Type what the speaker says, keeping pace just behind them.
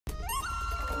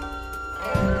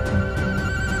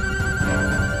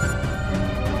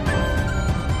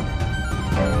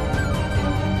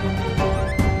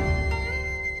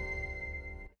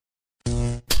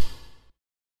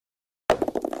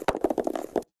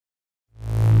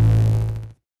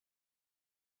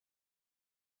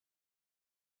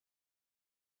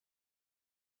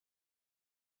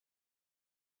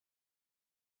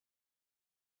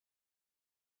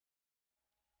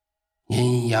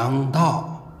阴阳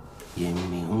道，阴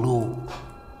明路，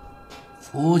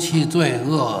夫妻罪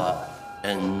恶，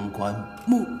人关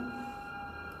目。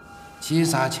七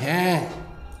撒钱，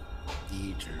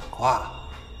一指胯，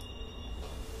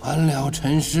完了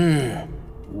尘世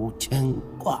无牵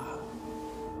挂。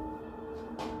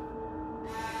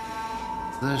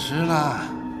子时了，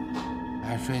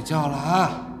该睡觉了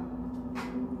啊！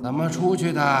怎么出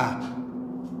去的，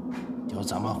就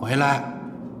怎么回来。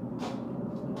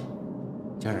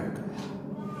今儿个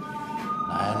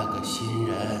来了个新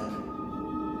人，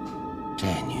这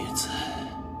女子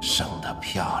生得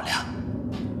漂亮，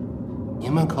你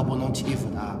们可不能欺负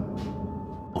她，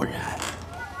不然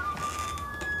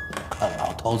看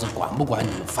老头子管不管你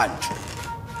们饭吃。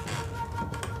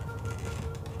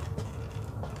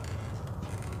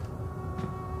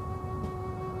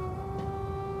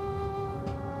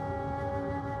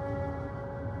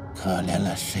可怜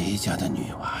了谁家的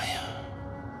女娃呀，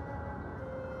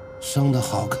生得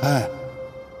好看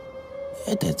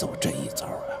也得走这一遭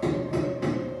啊。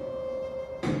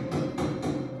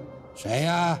谁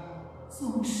呀？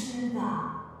送诗的。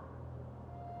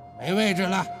没位置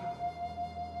了。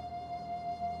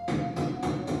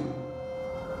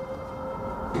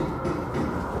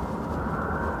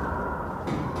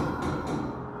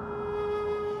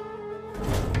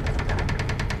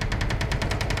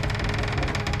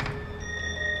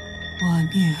我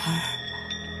女儿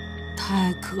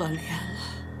太可怜了，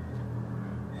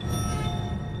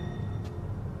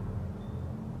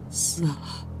死了，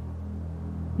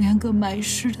连个埋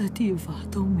尸的地方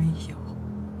都没有。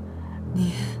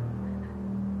你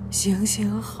行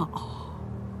行好。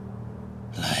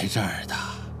来这儿的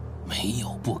没有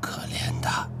不可怜的，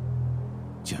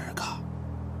今儿个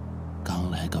刚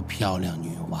来个漂亮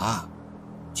女娃，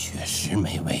确实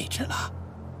没位置了。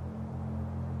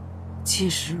即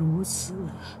使如此，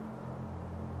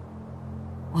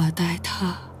我带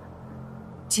她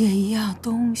借一样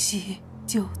东西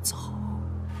就走。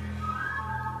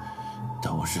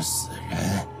都是死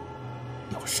人，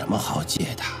有什么好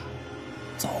借的？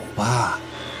走吧。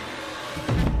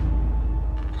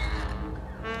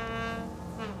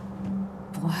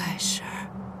不碍事儿，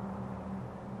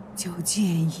就借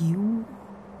一物，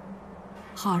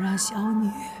好让小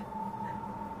女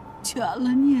全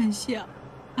了念想，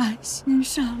安心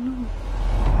上路。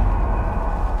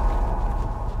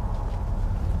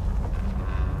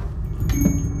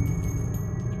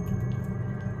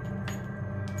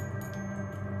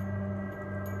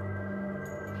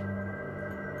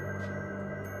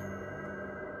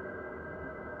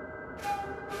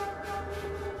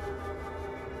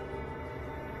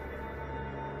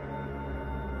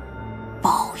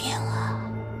报应啊！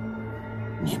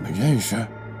你们认识？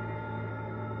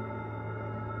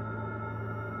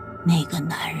那个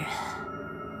男人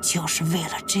就是为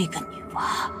了这个女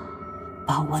娃，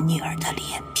把我女儿的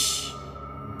脸皮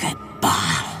给扒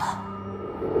了。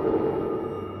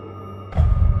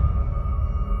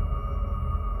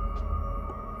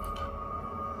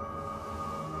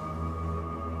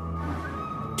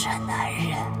这男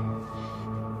人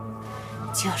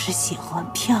就是喜欢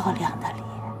漂亮的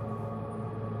脸。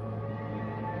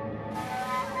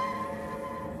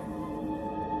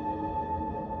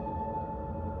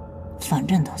反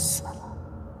正都死了，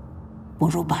不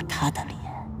如把他的脸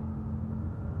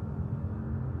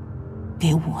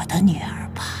给我的女儿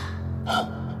吧。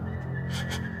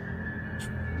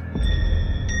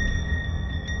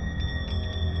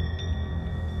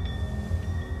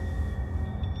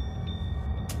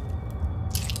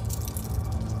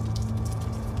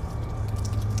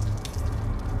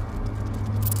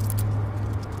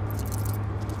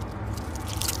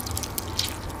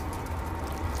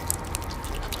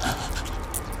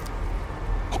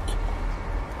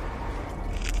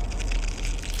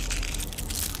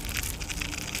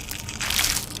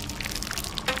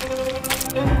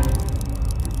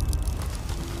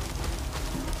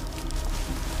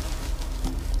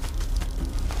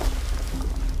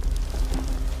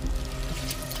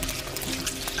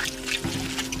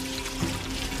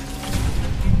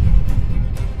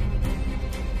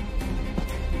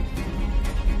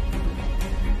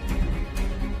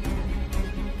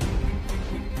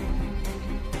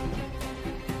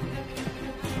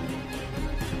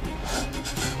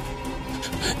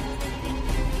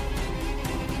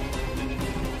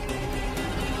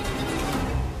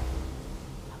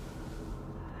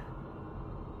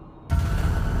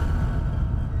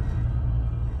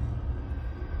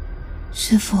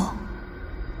师父，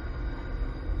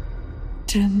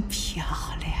真漂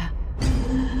亮。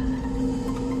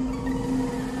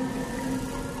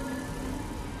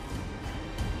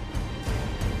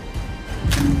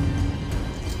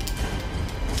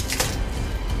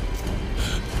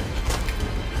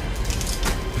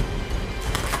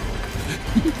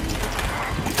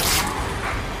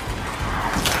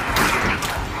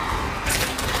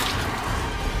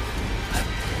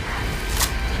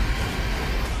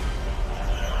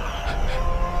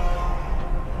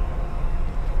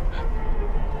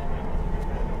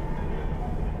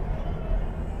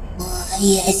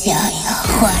也想要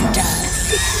换张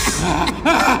脸。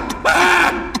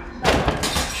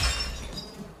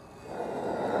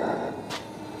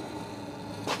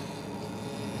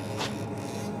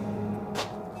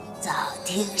早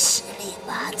听十里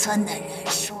八村的人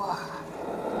说，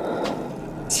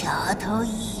桥头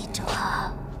一庄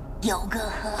有个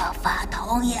鹤发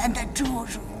童颜的侏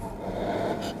儒，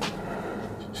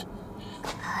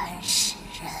看世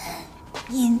人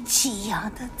因其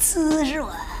养的滋润，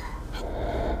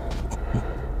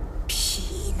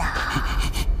皮囊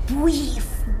不易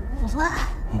腐烂。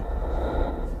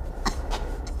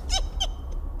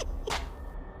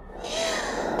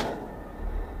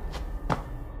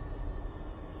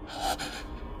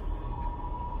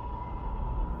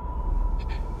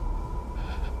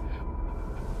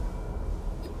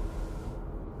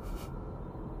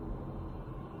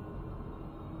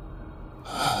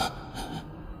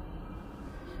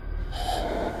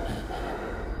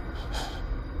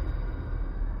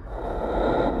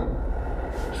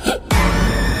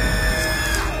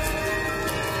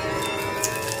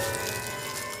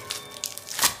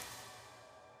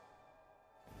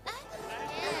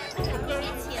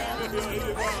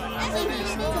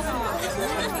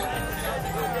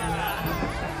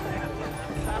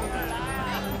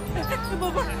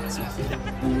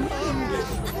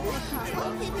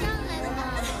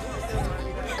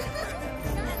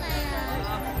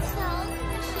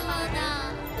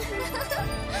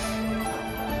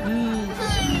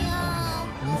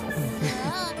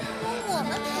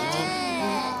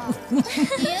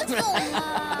别走了，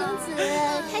公子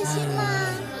开心吗？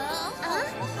啊，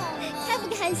开不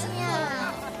开心呀？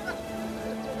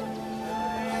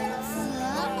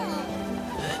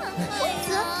公子，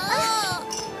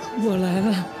我来了。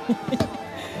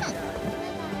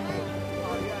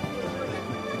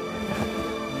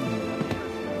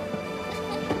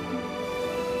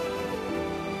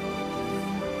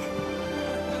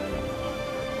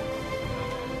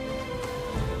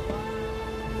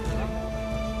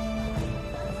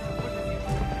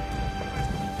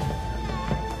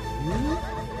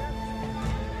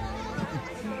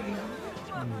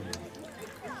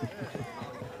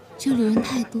这里人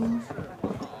太多，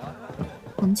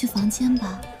我们去房间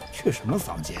吧。去什么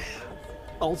房间呀？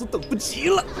老子等不及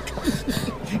了！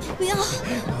不要！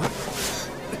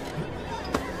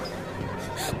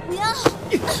不要！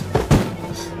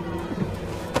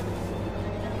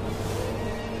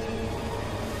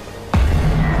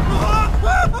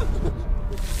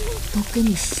都跟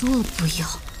你说了不要。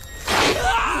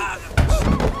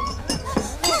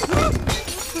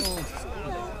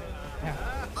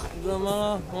怎么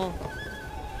了？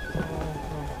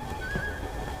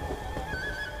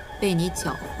被你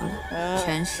搅和了，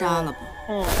全杀了吧。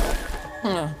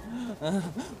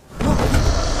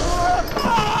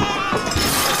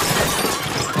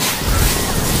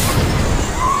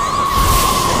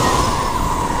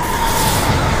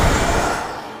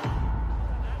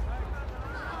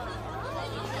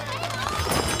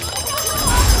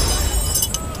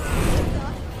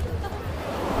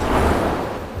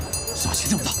小心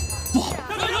这么大，不好！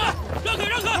让开！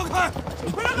让开！让开！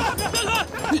快让开！让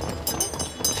开！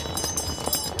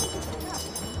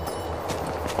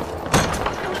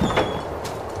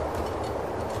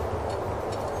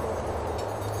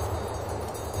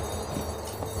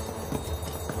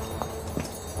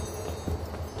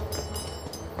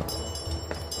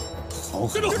好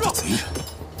狠毒的贼人，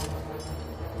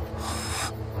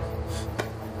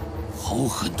好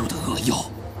狠毒的恶妖！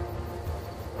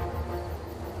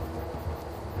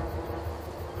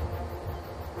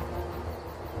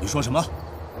你说什么？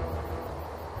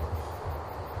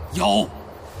妖，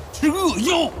是恶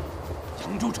妖！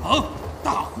扬州城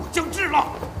大祸将至了！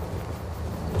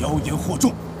妖言惑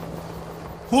众，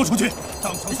拖出去，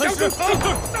当场三尸！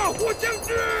大祸将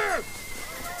至！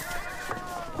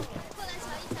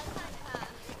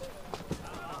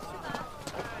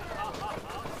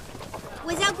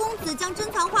我家公子将珍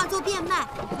藏画作变卖，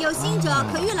有心者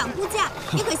可预览估价，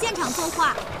也可现场作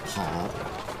画。好，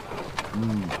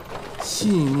细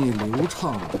腻流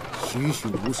畅，栩栩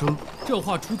如生。这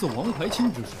画出自王怀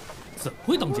卿之手，怎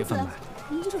会当街贩卖？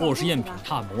或是赝品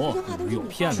踏挪，与有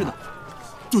骗呢？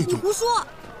对你胡说，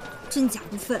真假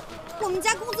不分。我们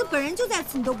家公子本人就在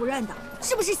此，你都不认得，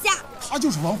是不是瞎？他就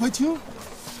是王怀卿。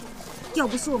要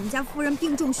不是我们家夫人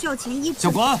病重需要钱医治，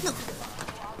教官，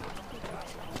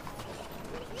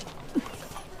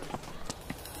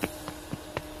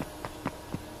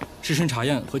尸身查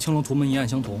验和青龙图门一案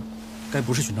相同，该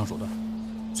不是寻常手段。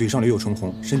嘴上留有唇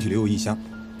红，身体留有异香，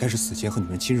该是死前和女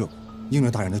人亲热。应了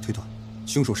大人的推断，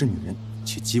凶手是女人，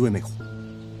且极为魅惑。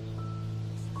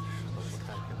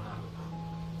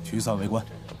驱散为官。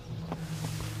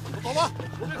走吧，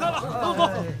别看了，走走，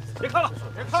别看了，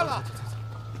别看了。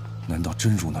难道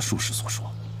真如那术士所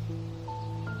说？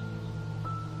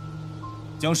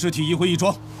将尸体移回义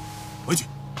庄，回去。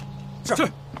是。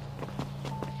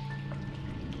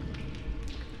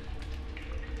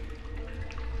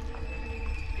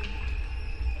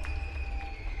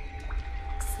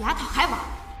死丫头还玩！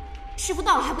师傅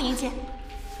到了还不迎接？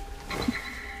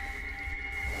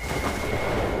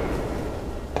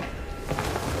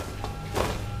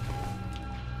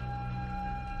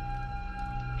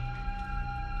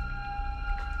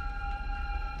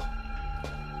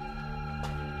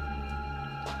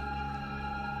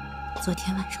昨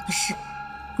天晚上的事，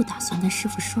不打算跟师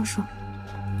傅说说。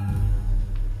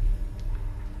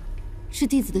是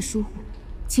弟子的疏忽，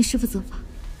请师傅责罚。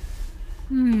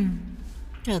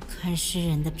这看诗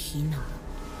人的皮囊，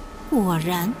果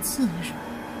然自然。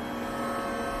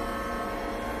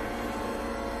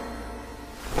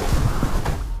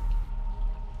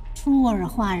出尔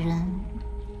化人，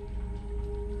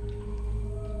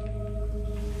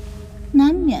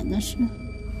难免的事。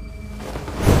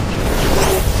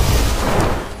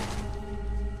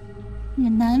也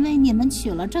难为你们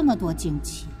取了这么多精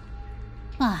气，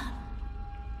罢了。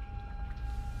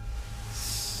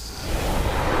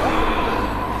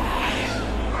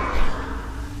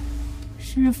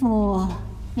师傅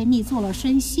给你做了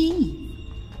身新衣，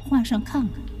换上看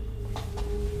看。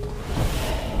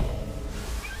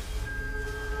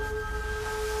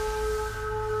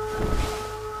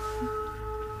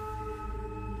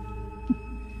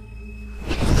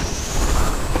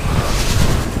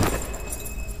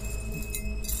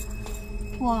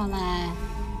过来。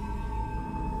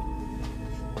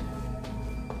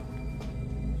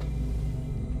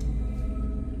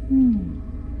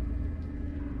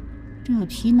这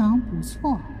皮囊不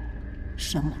错，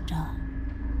生了张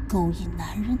勾引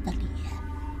男人的脸。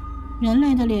人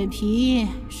类的脸皮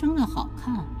生了好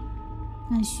看，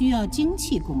但需要精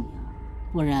气供养，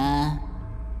不然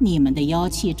你们的妖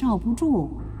气罩不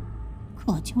住，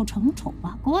可就成丑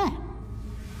八怪了。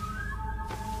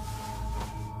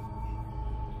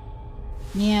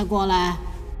你也过来。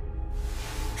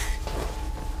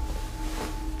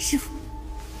师傅，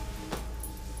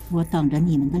我等着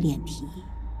你们的脸皮。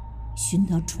寻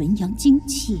得纯阳精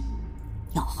气，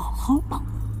要好好保护，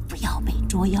不要被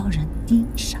捉妖人盯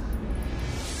上。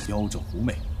妖者狐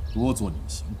媚，多做女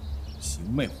形，形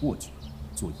媚或举，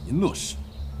做淫乐事。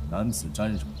男子沾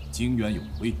染，精元有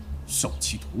亏，受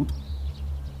其荼毒。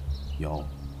妖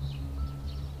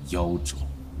者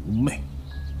狐媚。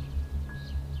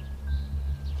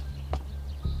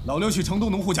老刘去城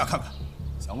东农户家看看，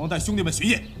想望带兄弟们巡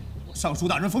夜。我尚书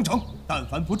大人封城，但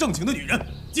凡不正经的女人，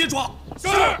皆抓。是。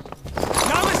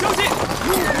衙门消息，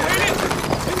入府为令，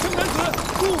全城男子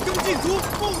入更禁足，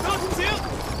不得通行。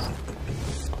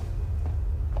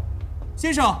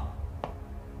先生，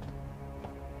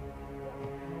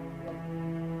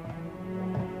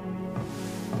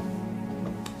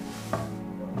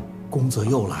公子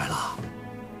又来了。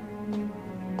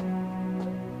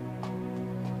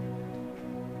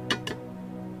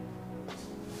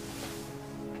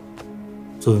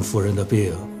尊夫人的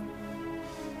病，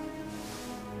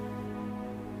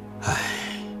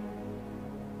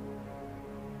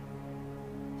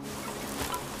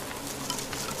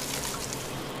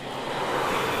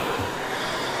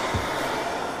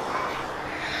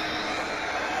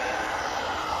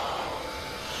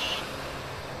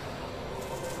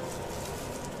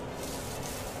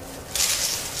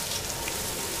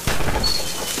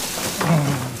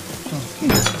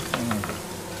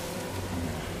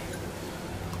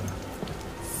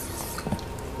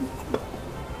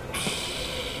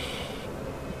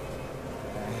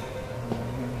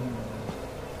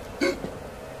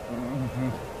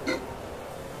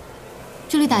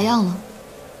这里打烊了。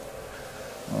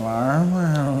玩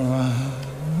玩吧。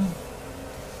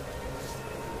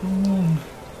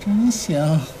真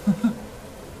香。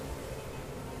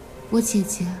我姐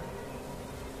姐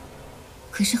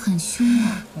可是很凶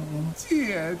啊。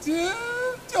姐姐，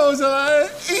叫上来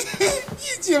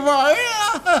一起玩呀！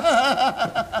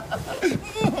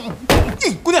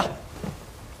姑娘，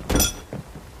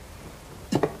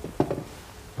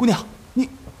姑娘，你。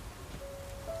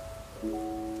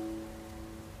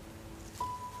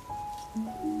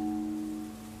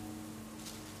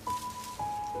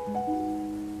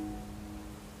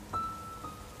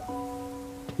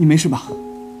你没事吧？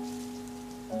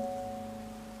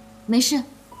没事。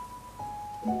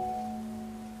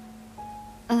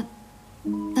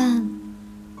但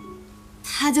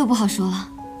他就不好说了。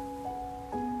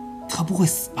他不会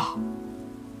死吧？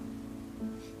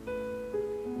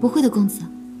不会的，公子。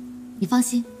你放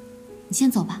心，你先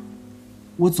走吧。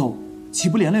我走岂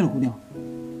不连累了姑娘？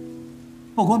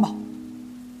报官吧。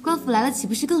官府来了，岂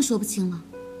不是更说不清了？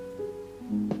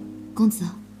公子，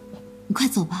你快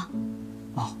走吧。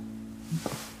啊，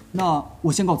那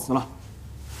我先告辞了。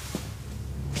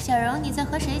小柔，你在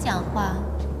和谁讲话？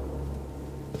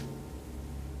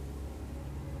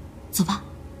走吧。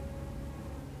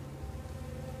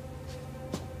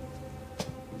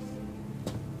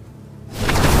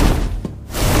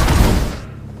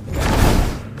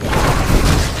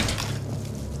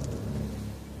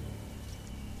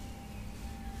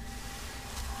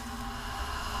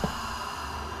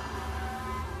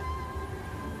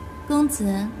公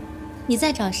子，你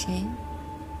在找谁？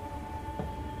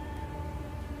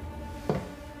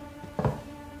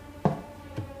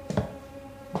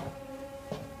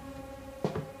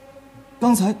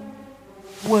刚才，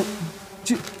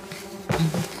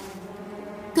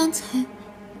刚才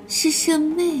是舍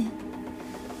妹。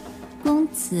公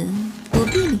子不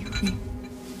必理会。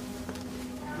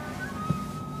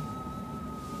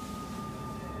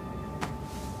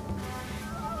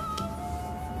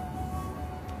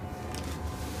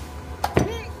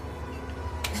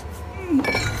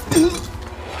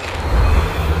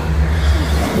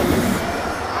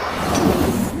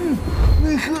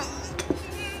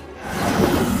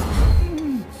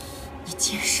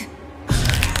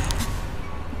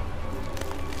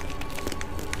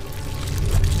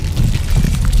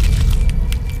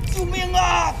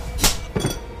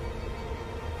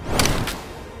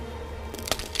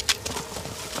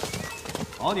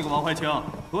好你个王怀清，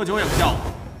喝酒也不下我。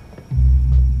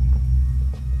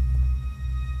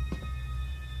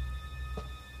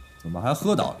怎么还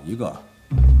喝倒了一个？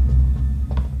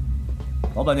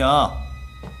老板娘，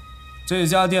这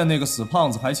家店那个死胖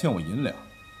子还欠我银两，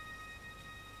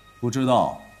不知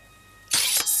道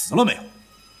死了没有？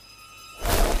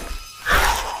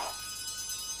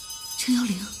陈妖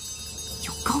灵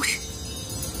有高人。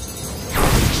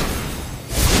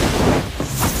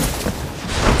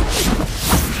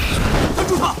拦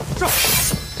住他！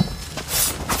是。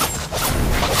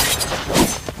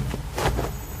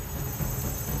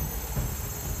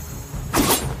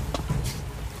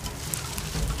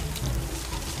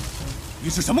你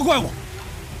是什么怪物？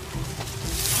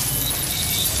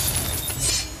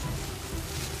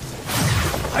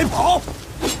还跑！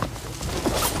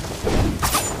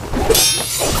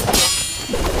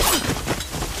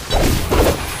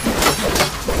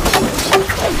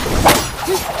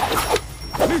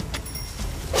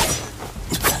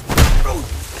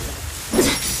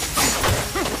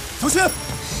小心！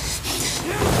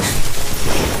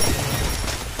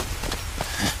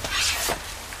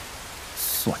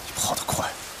算你跑得快。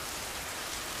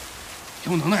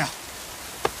有能耐啊！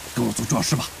跟我做壮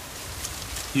士吧。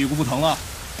屁股不疼了？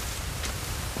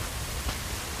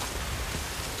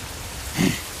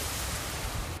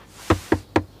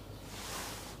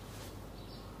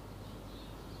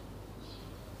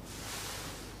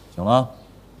行了。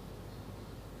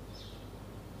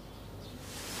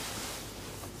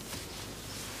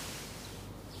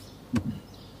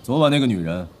昨晚那个女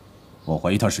人，我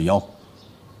怀疑她是妖。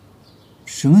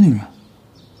什么女人？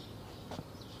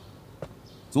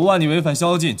昨晚你违反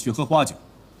宵禁去喝花酒，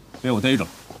被我逮着了。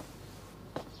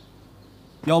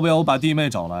要不要我把弟妹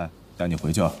找来带你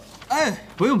回去？哎，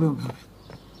不用。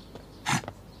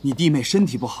你弟妹身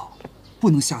体不好，不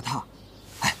能下榻。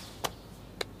哎，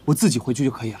我自己回去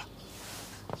就可以了。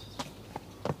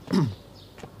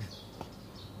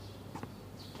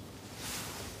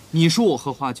你说我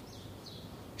喝花酒，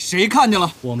谁看见了？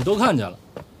我们都看见了。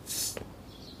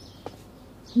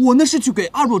我那是去给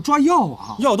阿若抓药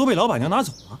啊，药都被老板娘拿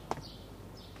走了。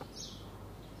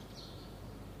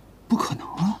不可能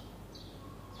啊！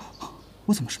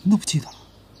我怎么什么都不记得了？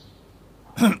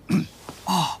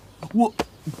啊，我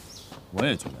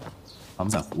也觉得他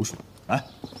们在胡说。来，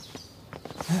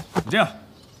你这样，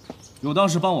就当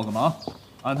是帮我个忙，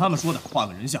按他们说的画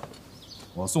个人像，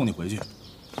我送你回去，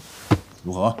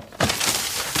如何？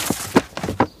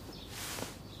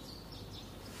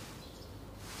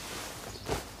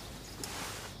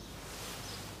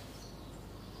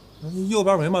你右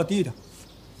边眉毛低点。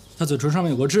他嘴唇上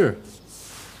面有个痣，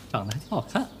长得还挺好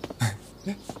看。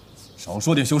少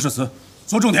说点修饰词，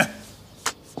说重点。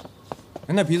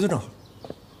那鼻子正好。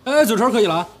哎，嘴唇可以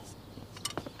了啊。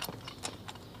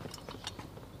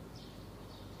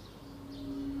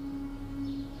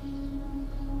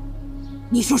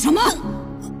你说什么？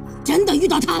真的遇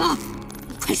到他了？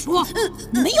快说，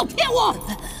没有骗我。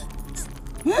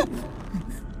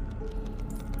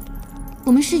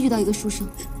我们是遇到一个书生，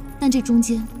但这中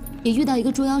间也遇到一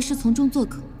个捉妖师从中做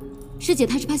客，师姐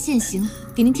她是怕现形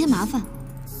给您添麻烦，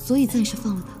所以暂时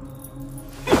放了他。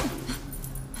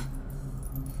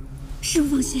师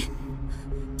傅放心，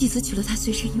弟子取了他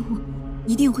随身衣物，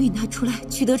一定会引他出来，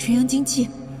取得纯阳精气，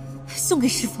送给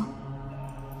师傅。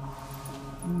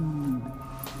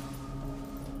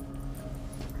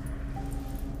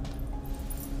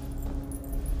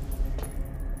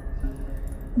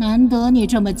难得你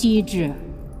这么机智，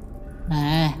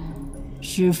来，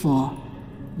师傅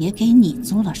也给你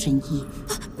做了身衣。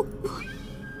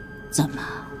怎么，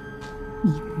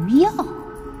你不要？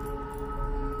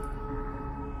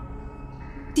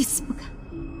弟子不敢。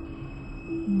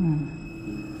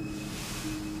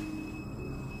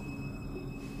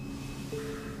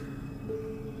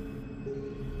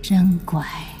真乖。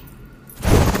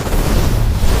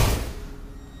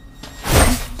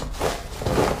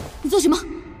你做什么？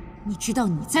你知道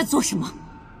你在做什么？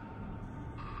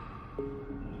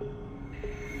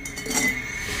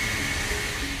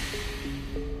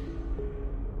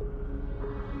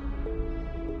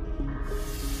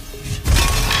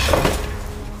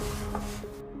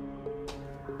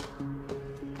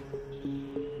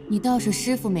你倒是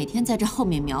师傅每天在这后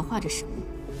面描画着什么？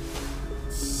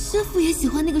师傅也喜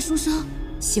欢那个书生？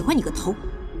喜欢你个头！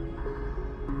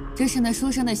这是那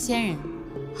书生的仙人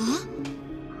啊！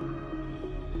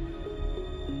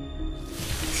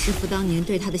师傅当年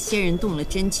对他的仙人动了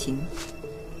真情，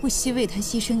不惜为他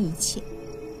牺牲一切。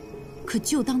可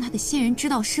就当他的仙人知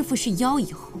道师傅是妖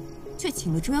以后，却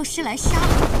请了捉妖师来杀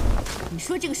我。你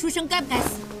说这个书生该不该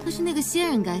死？那是那个仙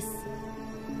人该死，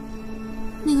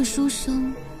那个书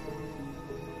生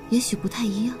也许不太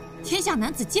一样。天下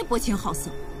男子皆薄情好色，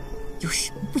有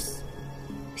什么不行？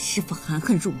师傅含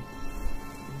恨入魔，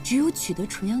只有取得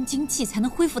纯阳精气，才能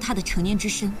恢复他的成年之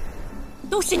身。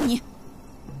都是你！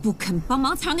不肯帮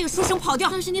忙才让那个书生跑掉，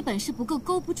但是你本事不够，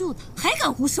勾不住他，还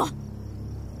敢胡说！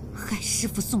害师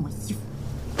傅送我衣服，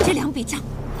这2笔账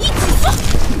一起算。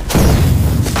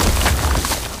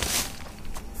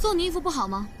送你衣服不好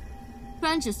吗？不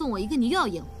然只送我一个，你又要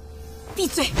赢。闭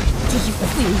嘴！这衣服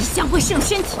富有异香，会适应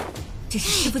身体，这是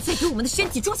师傅在给我们的身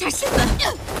体种下身本。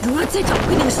如若再找不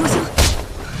回那个书生，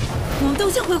我们都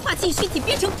将会化进虚体，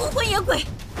变成孤魂野鬼。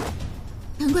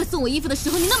难怪送我衣服的时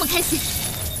候你那么开心。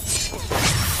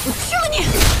我吃了你！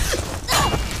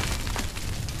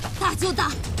打就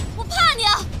打，我怕你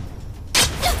啊！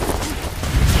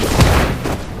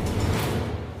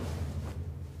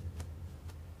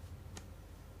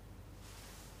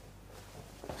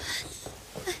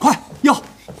快药！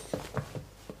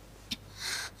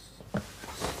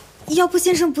药铺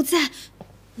先生不在，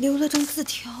留了张字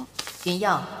条。原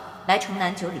药来城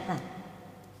南9里半。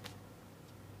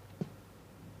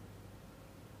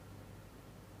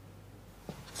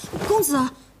公子，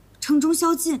城中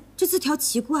宵禁，这字条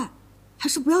奇怪，还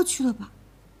是不要去了吧。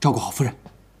照顾好夫人。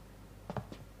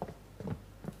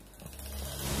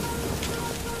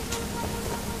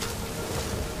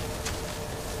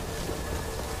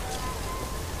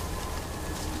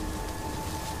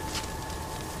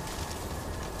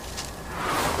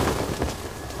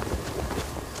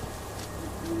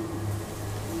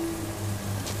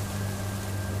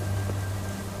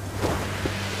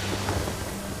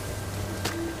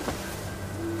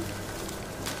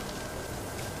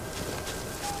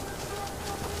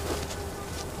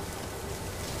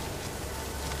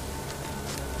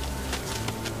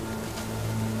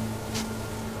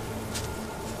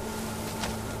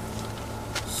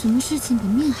什么事情比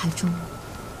命还重要？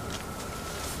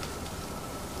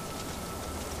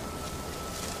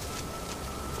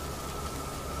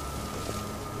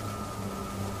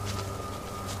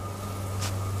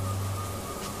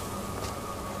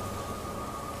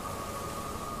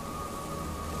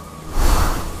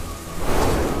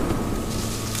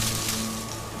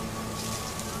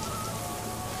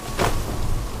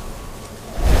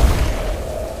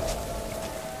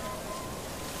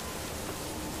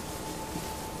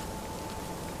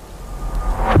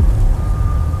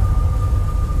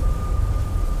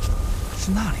是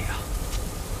那里啊！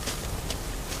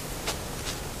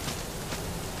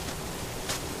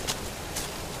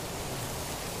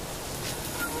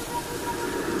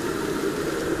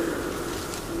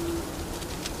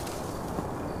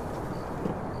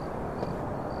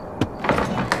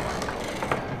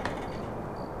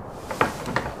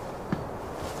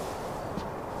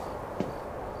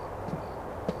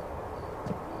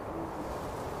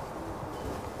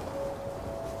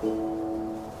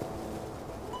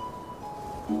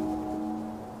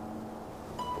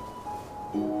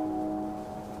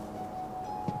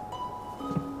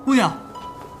姑娘，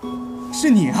是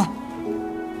你啊！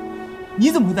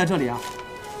你怎么会在这里啊？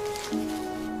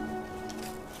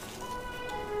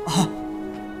啊！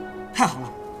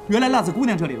原来辣子姑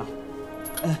娘这里了。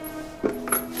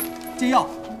这药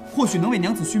或许能为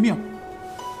娘子续命，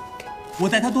我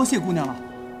代她多谢姑娘了。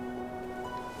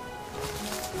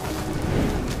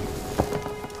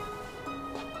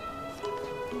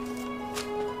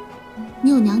你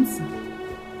有娘子？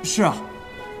是啊。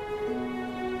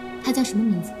她叫什么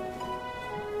名字？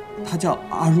她叫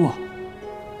阿若。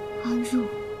阿若。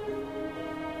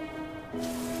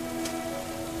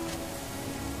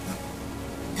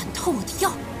敢偷我的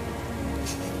药！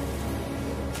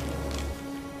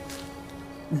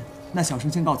那小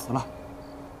生先告辞了。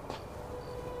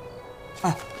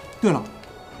哎，对了，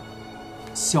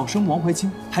小生王怀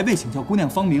卿还未请教姑娘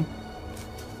芳名，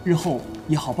日后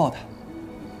也好报答。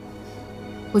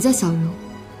我叫小荣。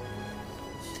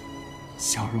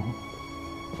小荣。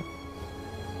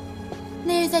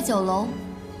那日在酒楼，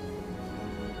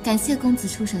感谢公子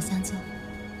出手相救。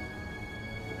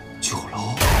酒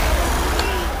楼，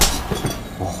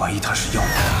我怀疑他是妖魔。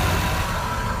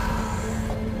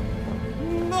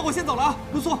那我先走了啊，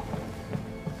不错。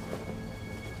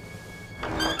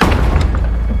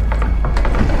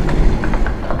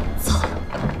糟了，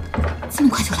这么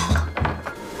快就来了。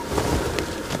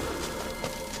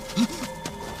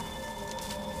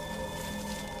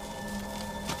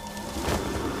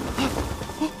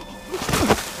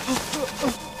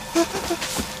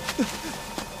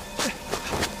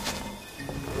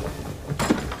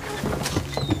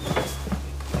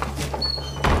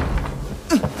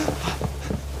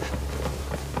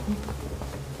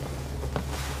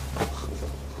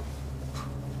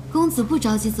公子不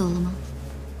着急走了吗？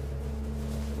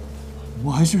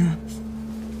我还是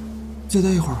再待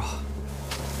一会儿吧。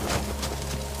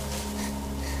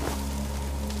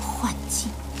幻境，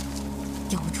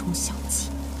雕虫小技，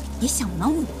也想瞒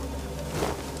我？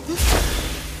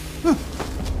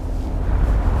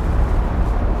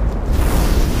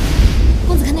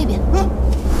公子看那边。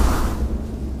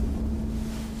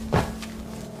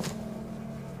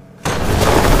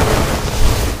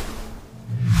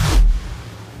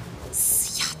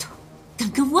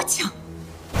跟我抢！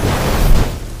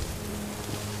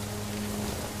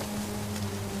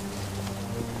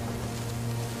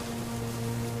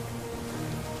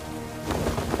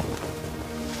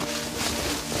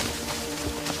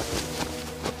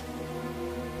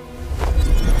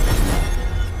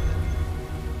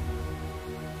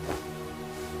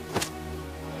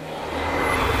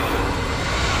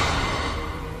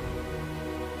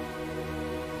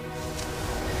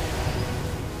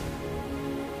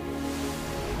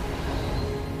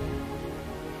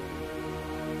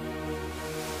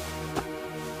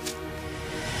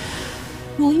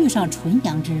若遇上纯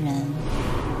阳之人，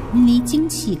离精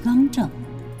气刚正，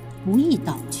不易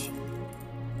盗取。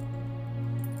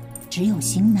只有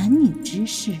行男女之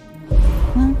事，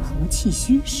关和气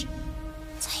虚时，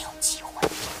才有机会。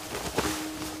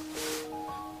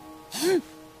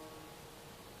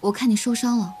我看你受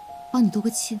伤了，帮你渡个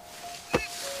气。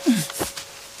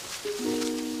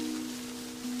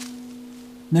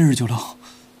那日酒楼，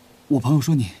我朋友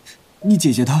说你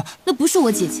姐姐她……那不是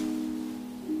我姐姐。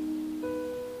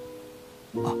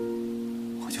啊，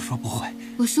我就说不会。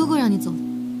我说过让你走的。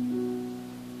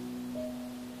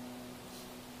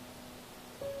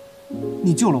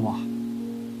你救了我。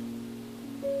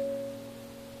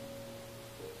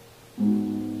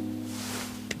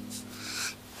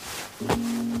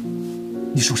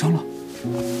你受伤了。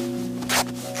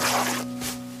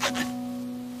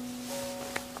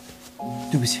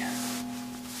对不起，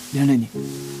连累你，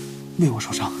为我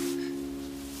受伤。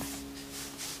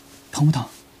疼不疼？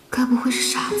该不会是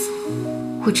傻子？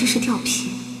我这是掉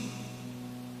皮。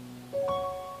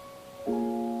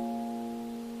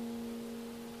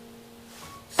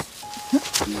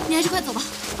你还是快走吧，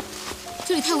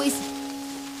这里太危险。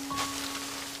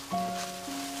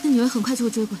那女人很快就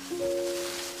会追过来。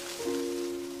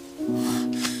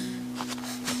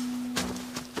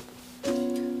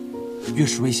越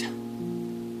是危险，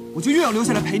我就越要留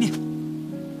下来陪你。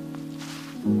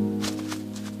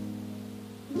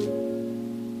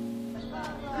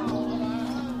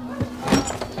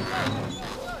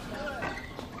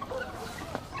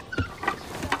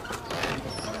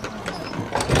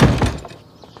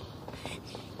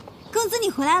公子，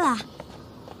你回来了。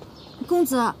公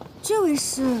子，这位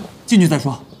是……进去再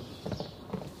说。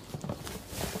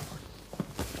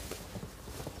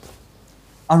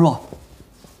阿若。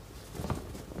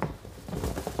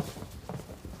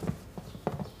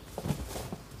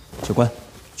教官，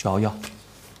去熬药。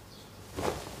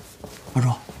阿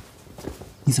若，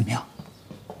你怎么样？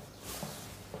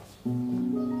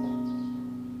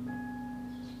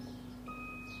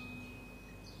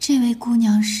这位姑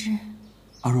娘是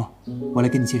阿若，我来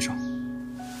给你介绍，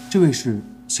这位是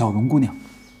小荣姑娘。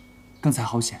刚才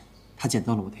好险，她捡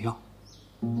到了我的药，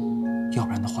要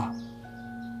不然的话，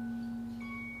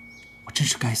我真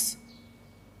是该死。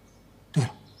对了，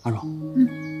阿若，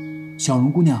小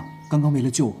荣姑娘刚刚为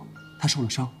了救我，她受了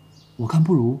伤，我看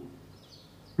不如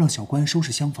让小关收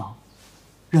拾厢房，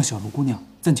让小荣姑娘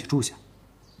暂且住下。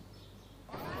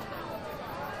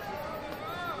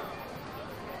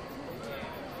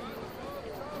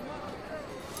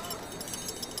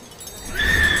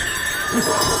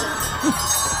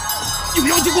 有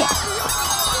妖经过！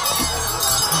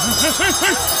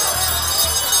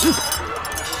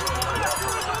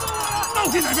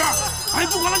到底哪边？还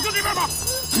不管了，就这边吧。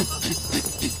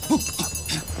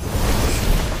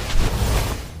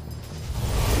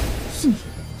是你，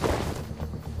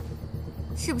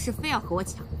是不是非要和我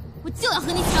抢？我就要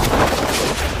和你抢！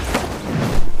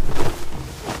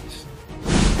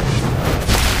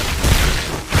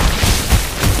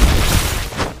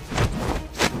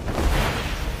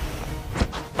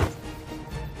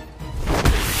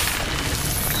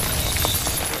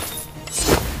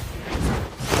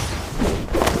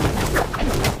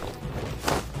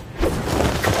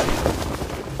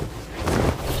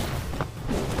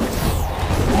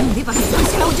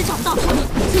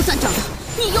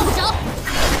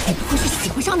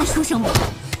 书生吗？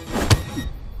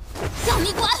要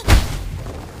你管！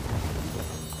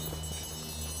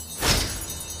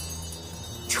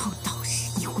臭道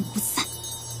士一魂不散，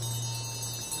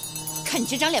看你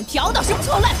这张脸皮熬到什么时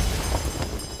候来！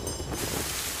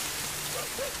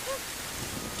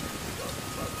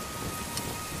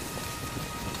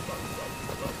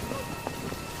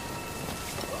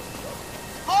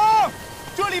好，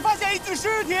这里发现一具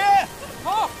尸体。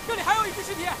好，这里还有一具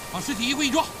尸体。把尸体移归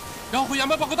一桌。 然后回衙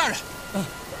门报告大人。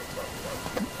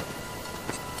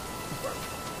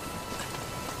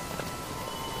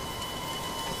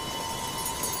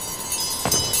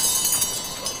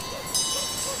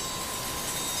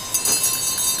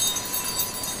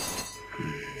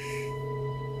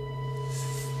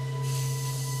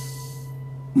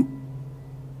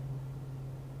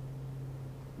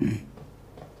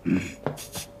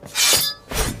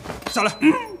下来。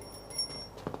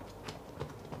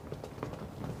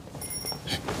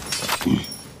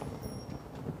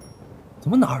怎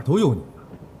么哪儿都有你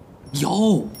啊？妖，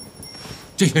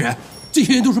这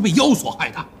些人都是被妖所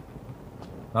害的。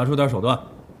拿出点手段，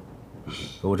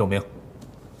给我证明。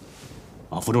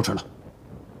把符咒吃了。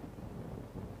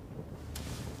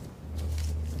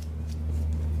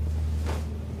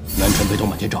元辰北斗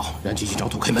满天照，燃起一招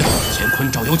土开门，乾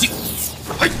坤照妖镜。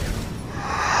嘿。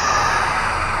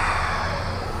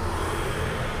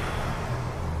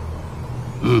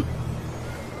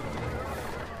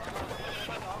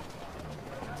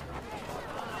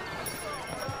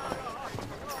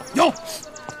 有，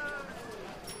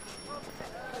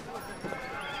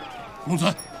公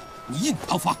子，你印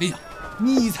堂发黑呀！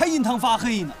你才印堂发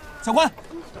黑呢，小关。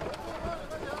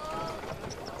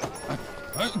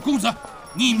公子，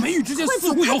你眉宇之间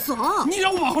似乎有……你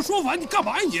让我往后说完，你干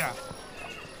嘛呀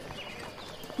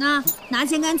你？拿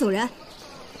钱赶走人。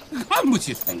看不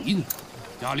起谁呢？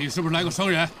家里是不是来个生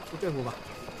人？不对付吧？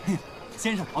哎呀，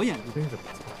先生好眼力，真是不错。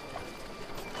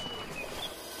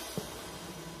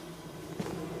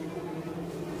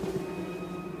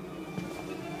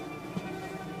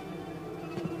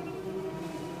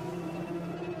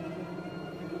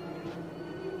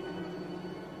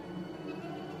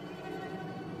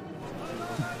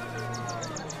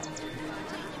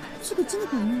 这个真的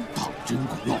管用？当真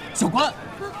管用！小关，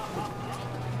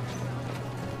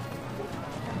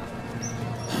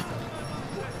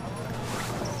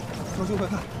双兄快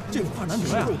看，这幅画难得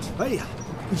呀！可以呀！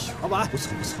哎呦，老板，不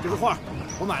错不错，这幅画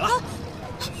我买了。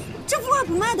这幅画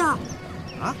不卖的。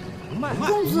啊？不卖？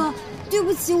公子，对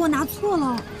不起，我拿错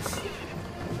了。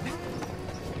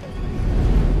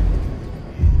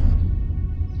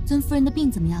尊夫人的病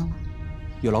怎么样了？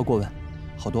有劳过问，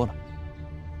好多了。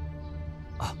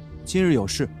 今日有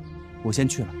事，我先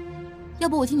去了。要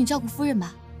不我替你照顾夫人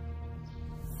吧。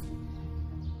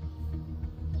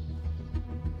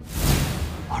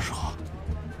阿若，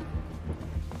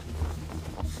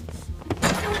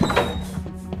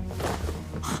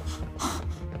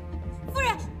夫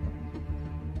人，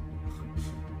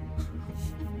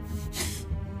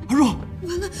阿若，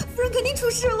完了，夫人肯定出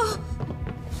事了。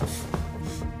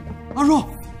阿若，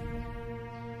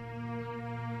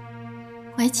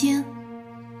怀清。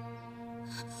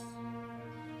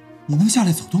 你能下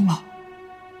来走动了？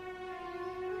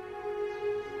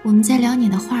我们在聊你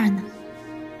的画呢。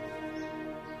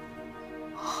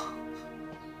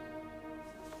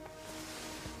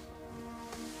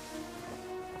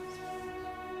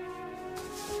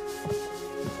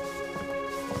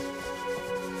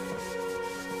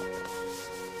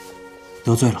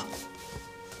得罪了。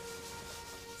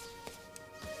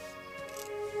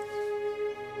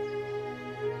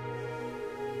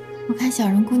我看小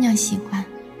荣姑娘喜欢，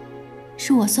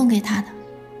是我送给她的。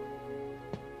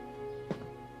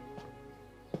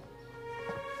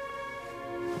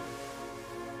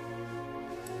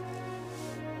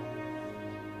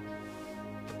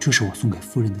这是我送给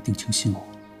夫人的定情信物，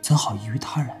怎好遗于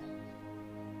他人？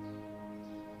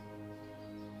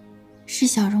是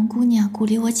小荣姑娘鼓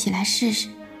励我起来试试。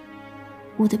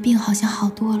我的病好像好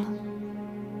多了，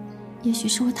也许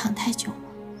是我躺太久了。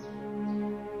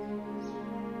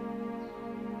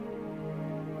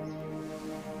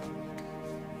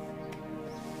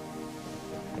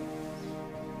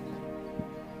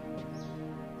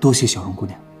多谢小荣姑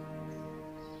娘。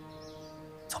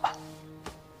走吧。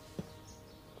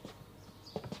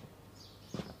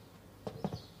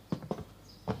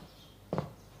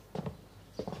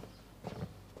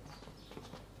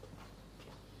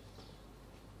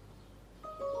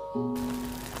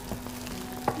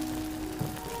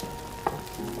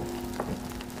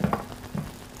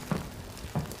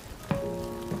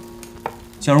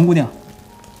小荣姑娘。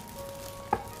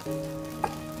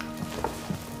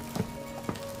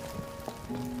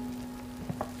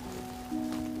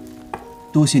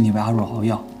多谢你为阿若熬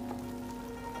药。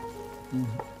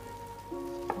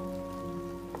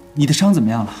你的伤怎么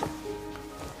样了？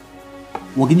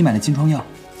我给你买了金疮药。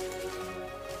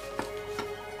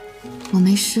我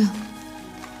没事。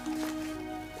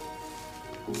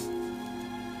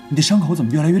你的伤口怎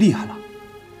么越来越厉害了？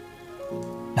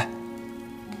来，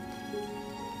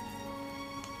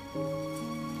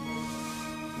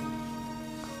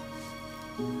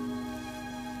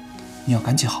你要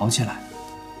赶紧好起来。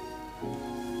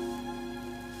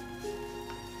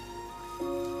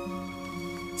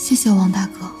谢谢王大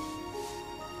哥，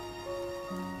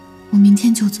我明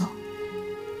天就走。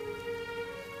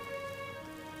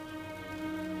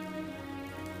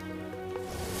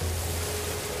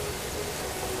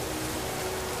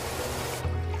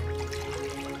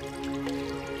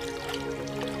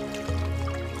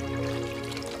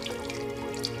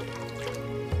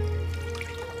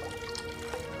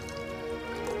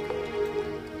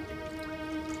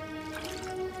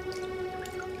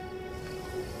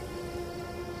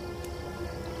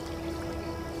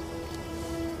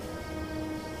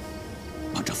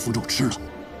把这符咒吃了，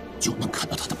就能看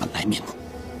到他的本来面目。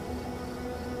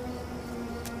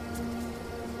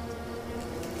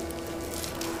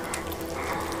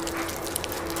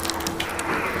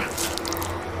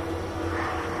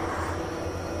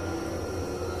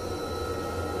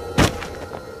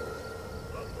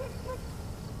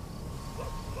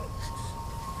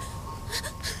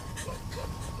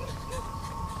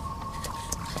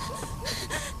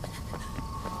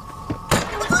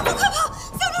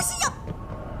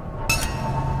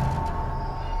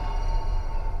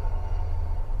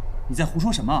你在胡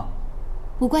说什么？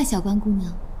不怪小关姑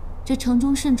娘，这城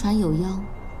中盛传有妖，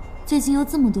最近又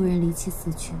这么多人离奇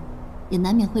死去，也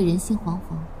难免会人心惶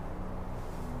惶。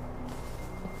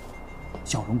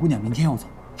小荣姑娘明天要走，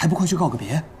还不快去告个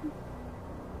别？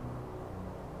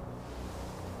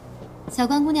小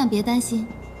关姑娘别担心，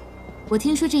我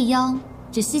听说这妖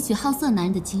只吸取好色男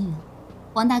人的精元，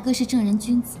王大哥是正人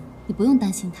君子，你不用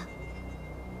担心他。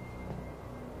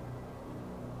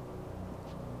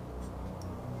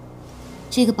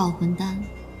这个保魂丹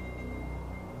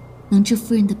能治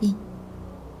夫人的病。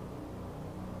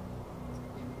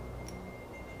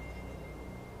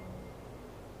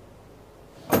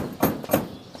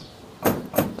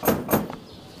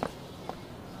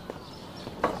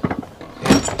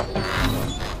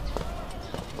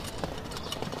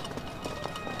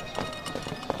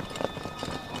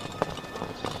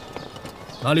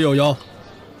哪里有妖？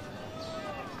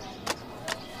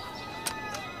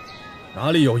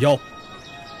哪里有妖？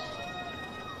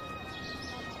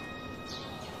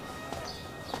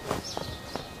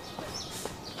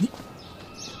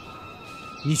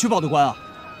你去报的官啊？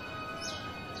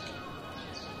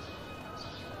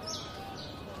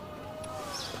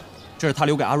这是他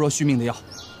留给阿若续命的药，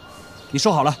你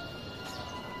收好了。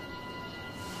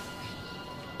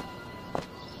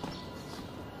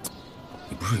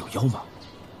你不是有妖吗？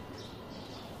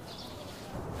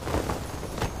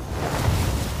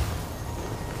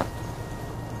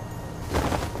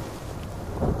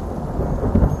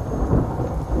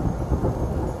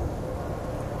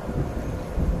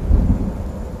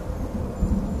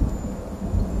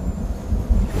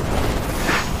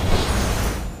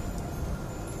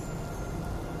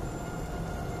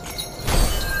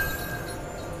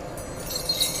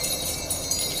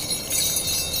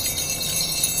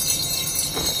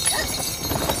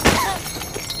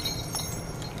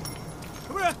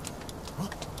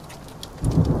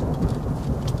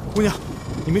姑娘，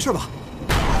你没事吧？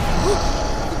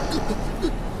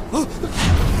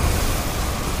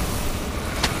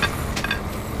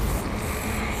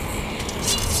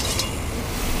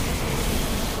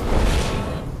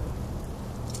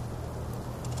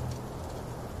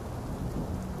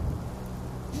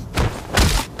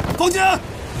房间。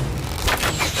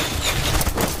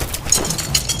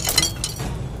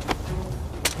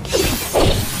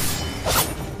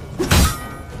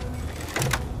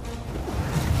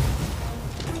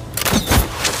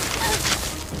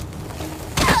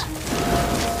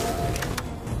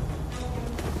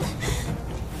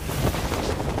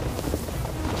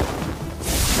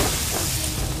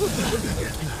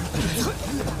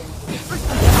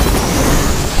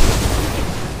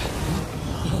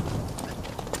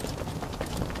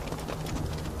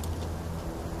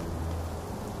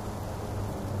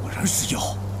 果然是妖。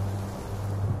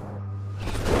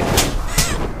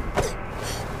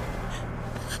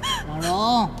小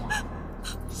荣，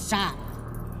杀！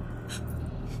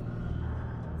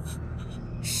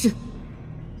是。师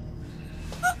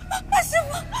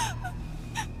傅，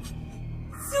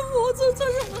师傅，我做错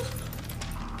什么了？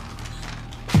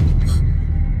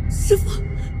师傅，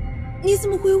你怎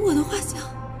么会有我的画像？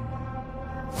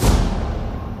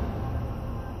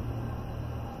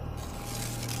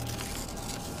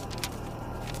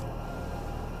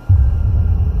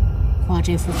 画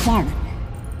这幅画的人，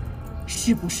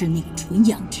是不是那个纯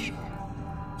阳之人？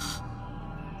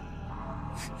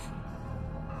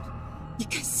你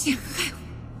敢陷害我？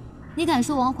你敢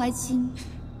说王怀卿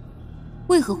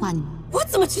为何画你吗？我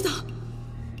怎么知道？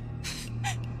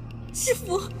师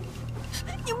傅，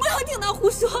你不要听他胡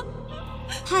说。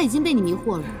他已经被你迷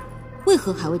惑了，为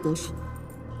何还未得手？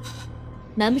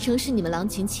难不成是你们郎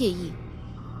情妾意，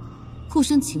互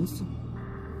生情愫？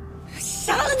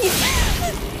杀了你！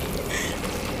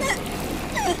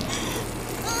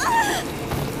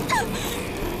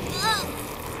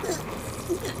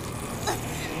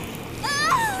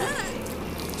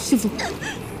 师傅，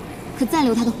可暂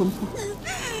留他的魂魄，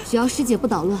只要师姐不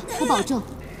捣乱，我保证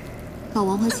把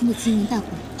王怀卿的金银带回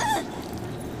来。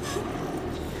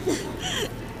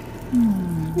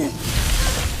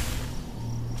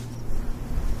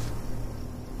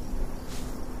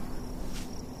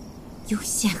又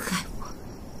陷害我！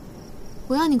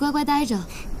我要你乖乖待着，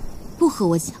不和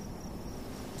我讲。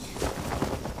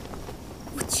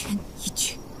我劝你一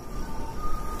句，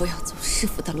不要走师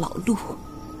傅的老路。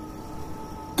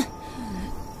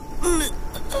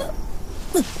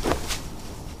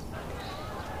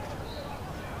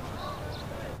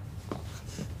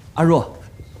 阿若，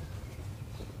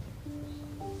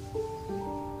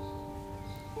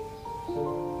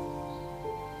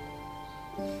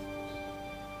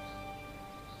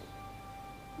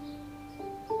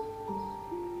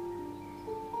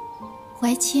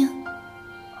怀卿，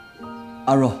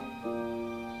阿若，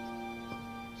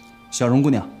小荣姑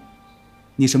娘，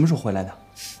你什么时候回来的？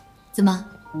怎么，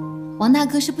王大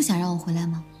哥是不想让我回来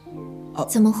吗？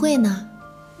怎么会呢？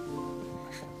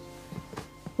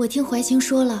 我听怀卿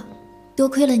说了，多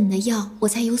亏了你的药，我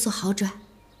才有所好转。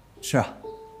是啊，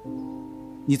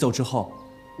你走之后，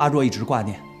阿若一直挂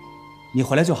念，你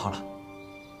回来就好了，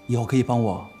以后可以帮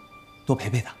我多陪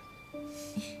陪她。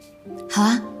好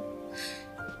啊，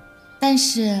但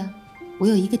是我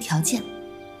有一个条件，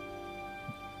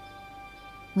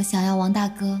我想要王大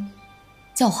哥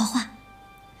教我画画。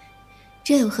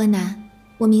这有何难？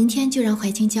我明天就让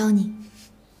怀卿教你。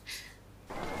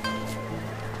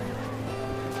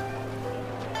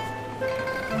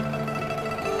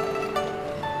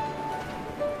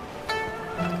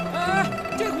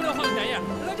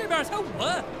 才5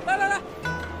文，来来来，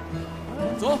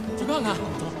走去看看。走。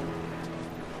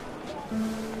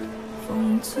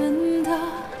封存的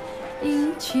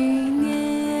阴气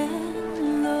年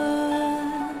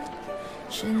轮，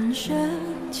深深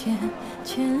浅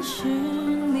浅是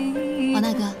你。王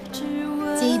大哥，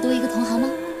介意多一个同行吗？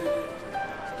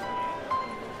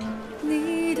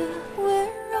你的温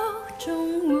柔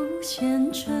中无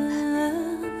限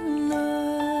沉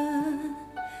沦，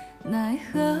奈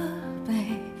何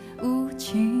被。 无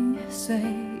情岁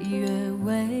月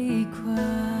围困，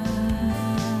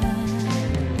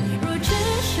若执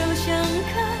手相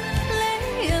看，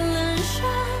泪眼阑珊，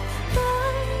半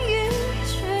语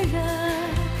确认。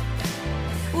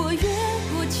我越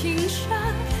过青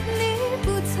山，你不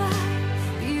在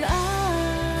彼岸。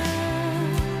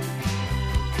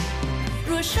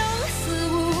若生死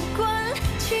无关，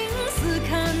情丝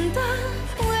看淡，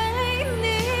为你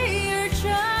而战，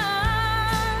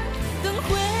等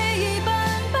回。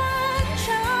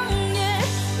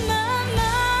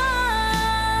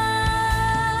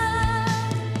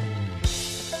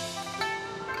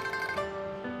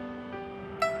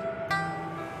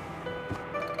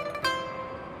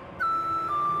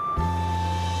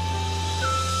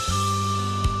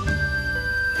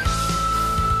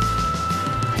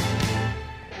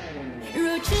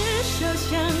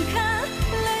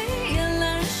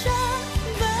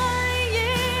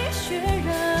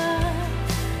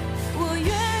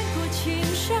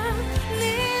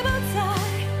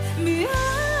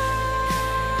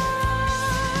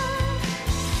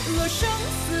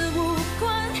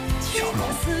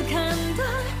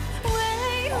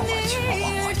王怀卿啊，王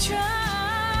怀卿，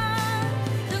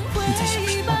你在想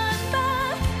什么？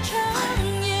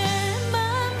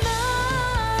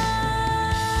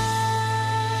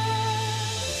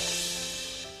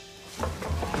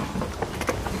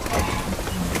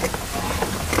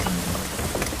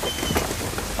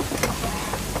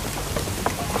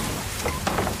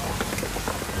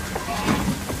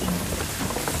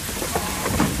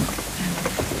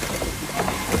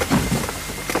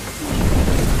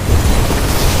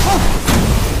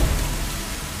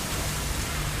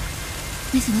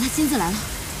没想到他亲自来了。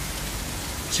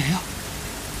谁呀？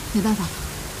没办法了，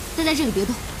待在这里别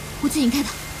动，我去引开他。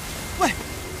喂，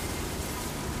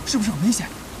是不是很危险？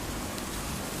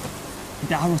你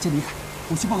带阿若先离开，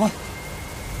我去报官。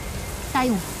答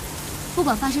应我，不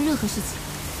管发生任何事情，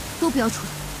都不要出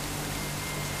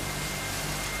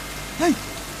来。哎，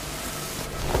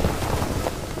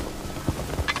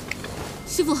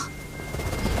师傅，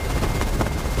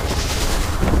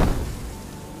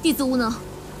弟子无能，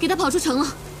给他跑出城了。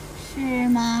是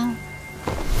吗？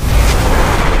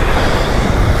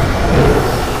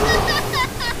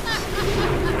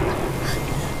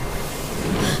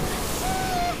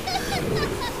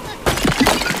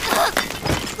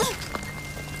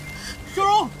小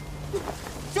荣，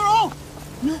小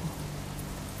荣，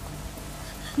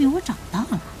比我长大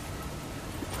了。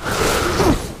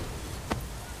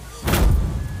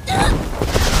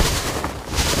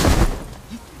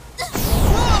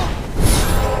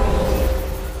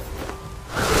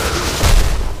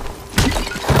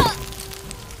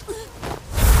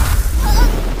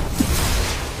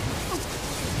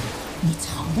你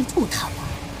藏得住他吗？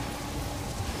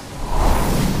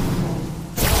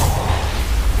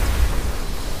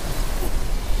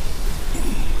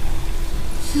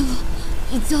师傅，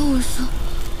你教我说，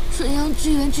纯阳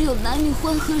之源只有男女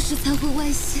欢合时才会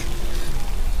外泄，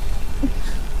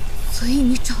所以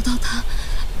你找到他，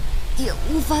也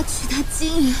无法取他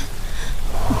精元。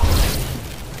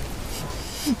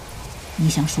你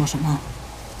想说什么？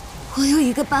我有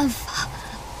一个办法。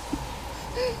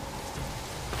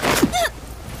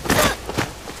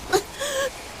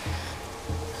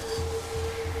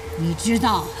你知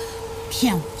道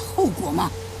骗我的后果吗？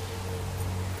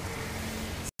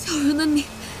小荣的命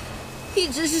一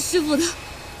直是师傅的。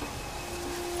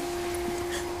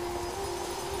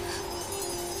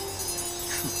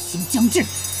可心将至，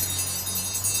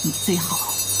你最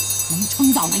好能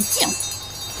撑到来见我。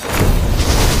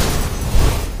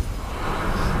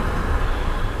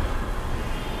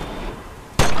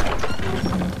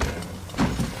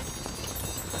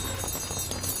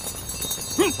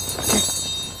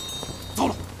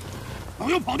老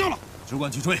妖跑掉了，只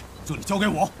管去追，这里交给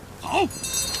我。好，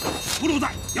不留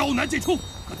在妖南进出，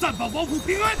可暂保王府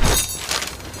平安。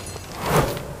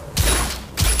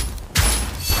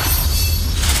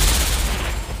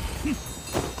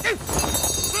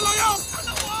老妖，看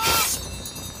到我！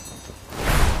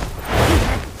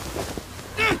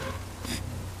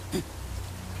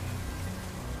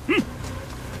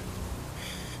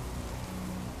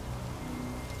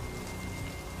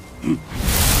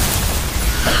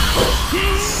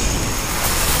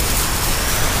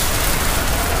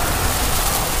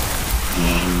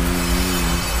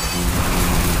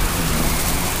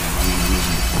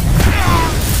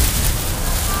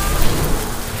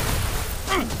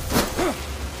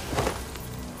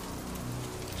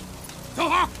小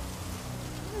孩，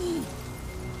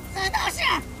难道是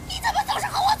你怎么总是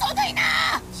和我作对呢？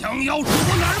降妖除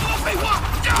魔哪那么多废话？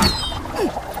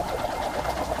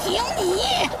凭你！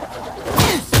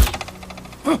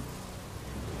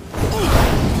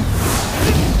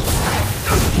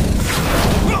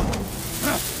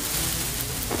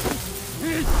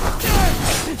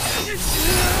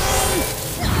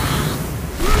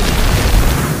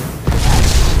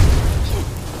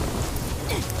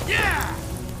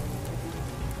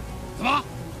怎么？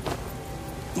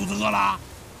肚子饿了？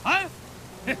啊？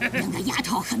两个丫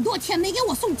头很多天没给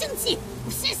我送精气，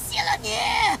我先谢了你。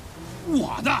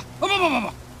我的？不，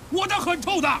我的很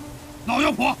臭的。老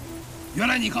妖婆，原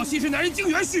来你靠吸食男人精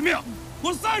元续命，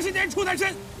我30年出单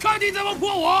身，看你怎么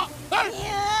泼我！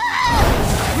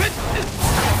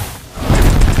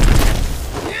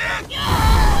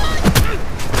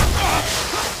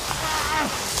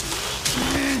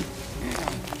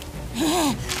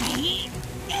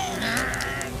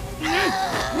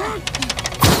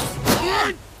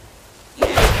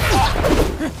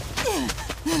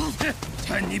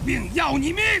趁你病要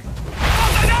你命，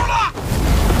放大招了！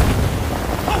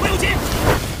后会有期。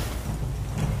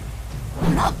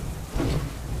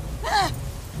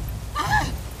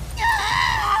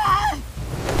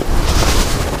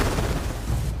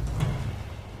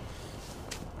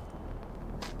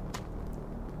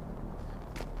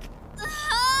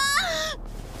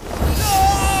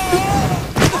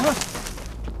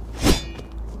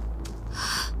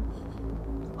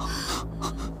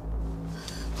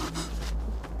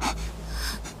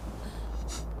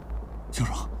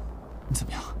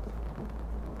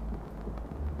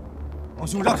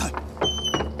兄让开！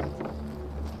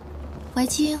怀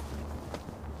清，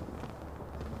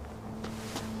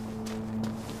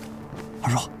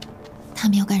阿若，他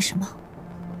们要干什么？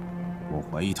我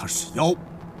怀疑他是妖。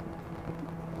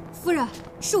夫人，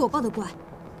是我报的官，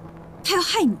他要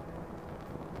害你。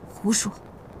胡说！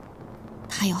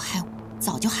他要害我，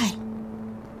早就害了。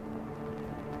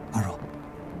阿若，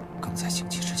刚才情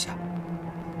急之下，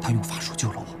他用法术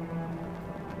救了我。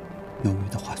由于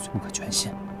的话虽不可全信，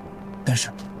但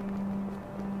是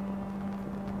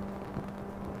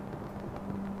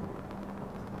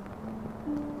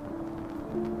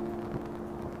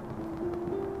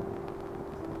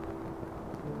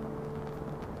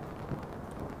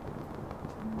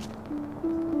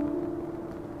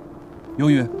由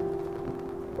于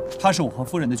他是我和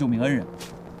夫人的救命恩人，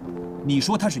你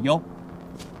说他是妖，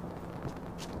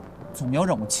总要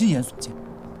让我亲眼所见。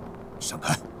闪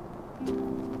开！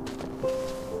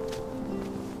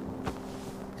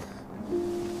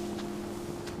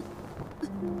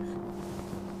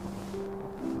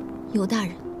尤大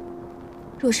人，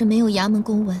若是没有衙门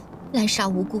公文滥杀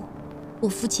无辜，我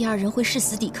夫妻二人会誓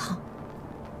死抵抗。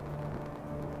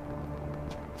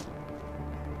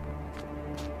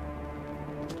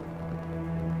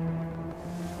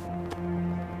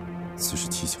此事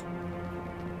蹊跷，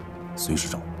随时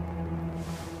找我。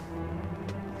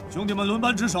兄弟们轮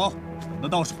班值守，等那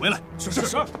道士回来。是。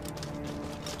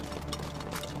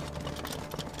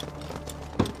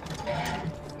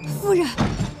夫人，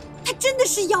他真的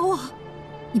是妖啊！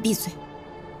你闭嘴！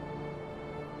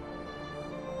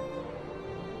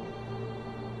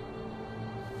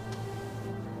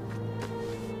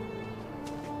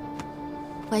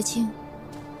怀清，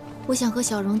我想和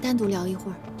小荣单独聊一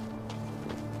会儿。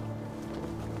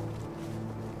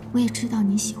我也知道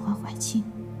你喜欢怀清，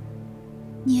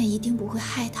你也一定不会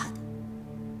害他的，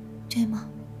对吗？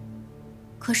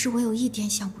可是我有一点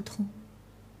想不通，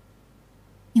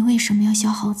你为什么要消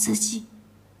耗自己，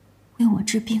为我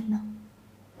治病呢？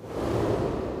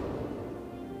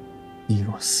你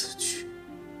若死去，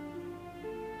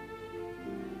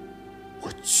我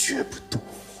绝不动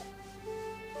火。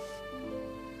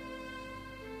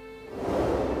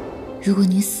如果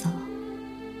你死了，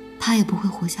他也不会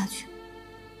活下去。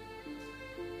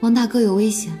王大哥有危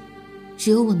险，只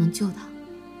有我能救他。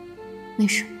为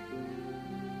什么？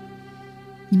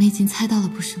你们已经猜到了，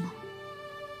不是吗？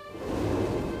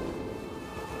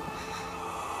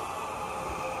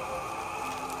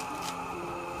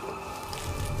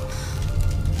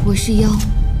我是妖，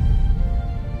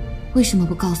为什么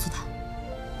不告诉他？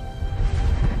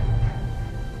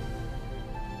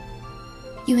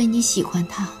因为你喜欢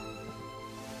他。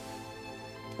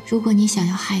如果你想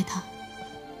要害他，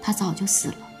他早就死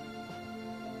了。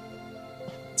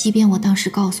即便我当时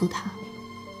告诉他，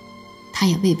他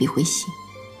也未必会信。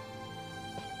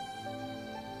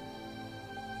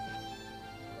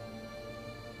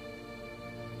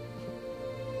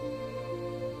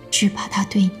只怕他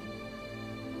对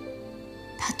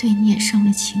你也生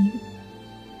了情欲。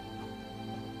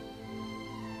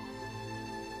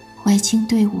怀清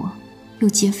对我有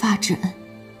结发之恩，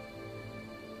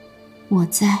我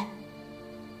在，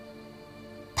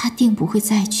他定不会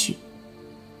再娶。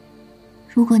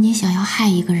如果你想要害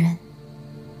一个人，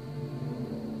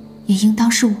也应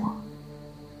当是我，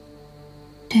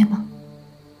对吗？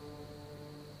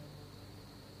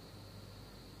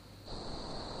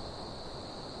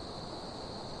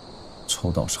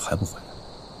臭道士还不回来？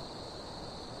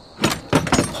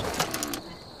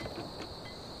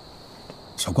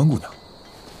小关姑娘，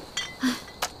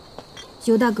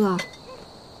尤大哥，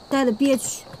待得憋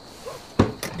屈，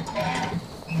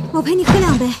我陪你喝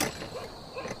2杯。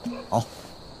好。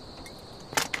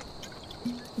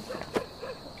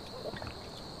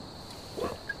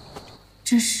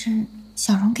这是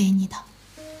小荣给你的。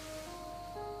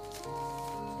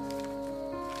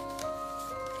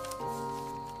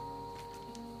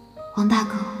王大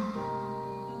哥，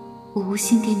我无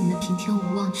心给你们平添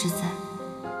无妄之灾。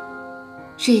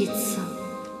这一次，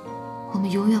我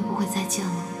们永远不会再见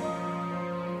了。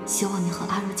希望你和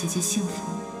阿若姐姐幸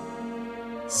福。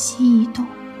心一动，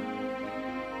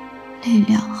泪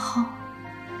2行。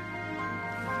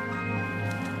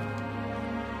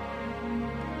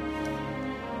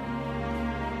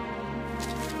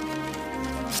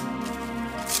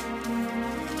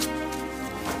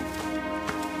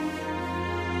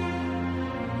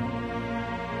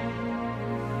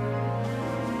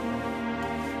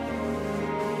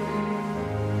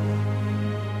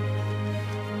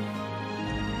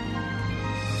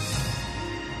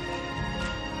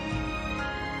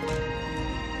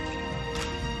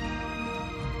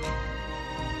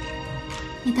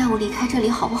你带我离开这里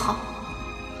好不好？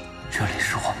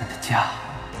们的家。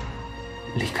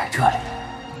离开这里，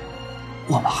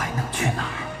我们还能去哪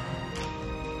儿？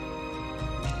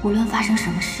无论发生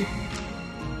什么事，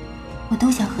我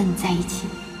都想和你在一起，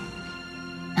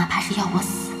哪怕是要我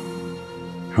死。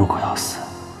如果要死，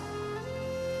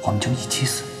我们就一起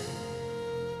死。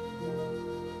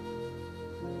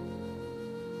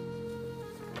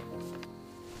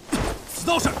死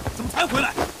道士怎么才回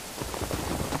来？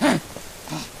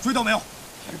追到没有？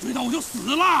还追到我就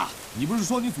死了。你不是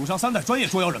说你祖上3代专业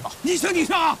捉妖人吗？你行你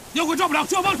上啊！妖怪抓不了，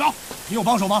需要帮手。你有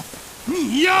帮手吗？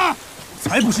你呀，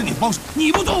才不是你的帮手。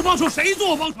你不做我帮手，谁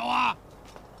做我帮手啊？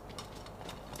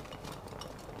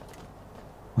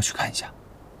我去看一下。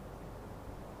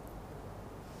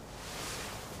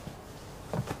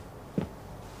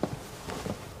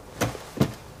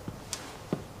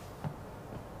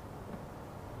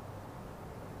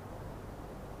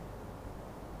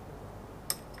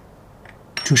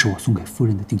这是我送给夫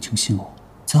人的定情信物，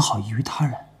怎好遗于他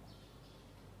人？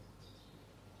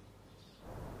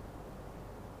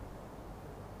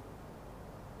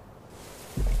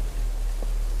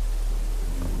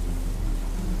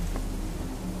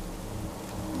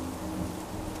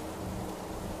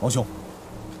王兄，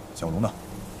小龙呢？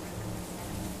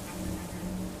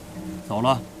走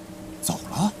了。走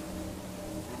了？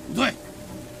不对，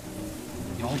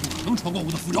妖不可能穿过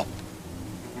我的符咒，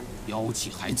妖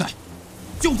气还在。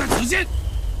就在此间，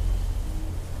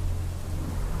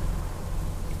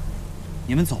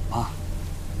你们走吧，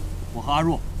我和阿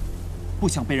若不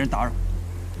想被人打扰。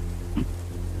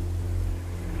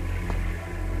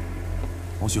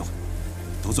王兄，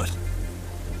得罪了。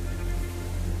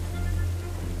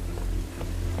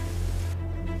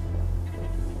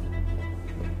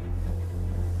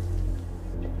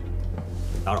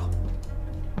打扰。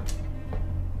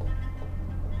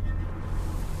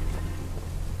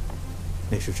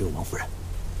那时只有王夫人。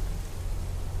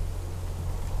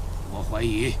我怀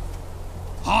疑，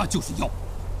他就是妖。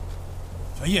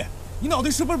玄烨，你脑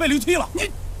袋是不是被驴踢了？你，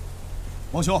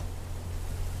王兄，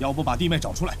要不把弟妹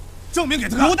找出来，证明给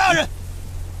他看。吴大人，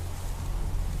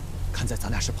看在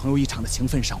咱俩是朋友一场的情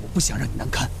分上，我不想让你难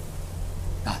堪。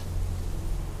但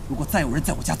如果再有人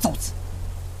在我家造次，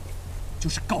就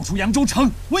是告出扬州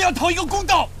城，我也要讨一个公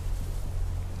道。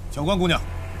小关姑娘，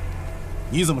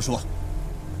你怎么说？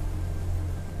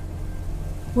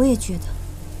我也觉得，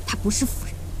她不是夫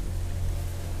人。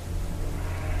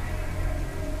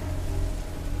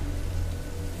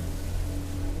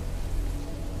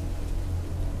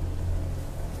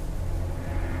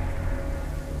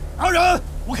二人，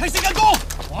我看谁敢攻！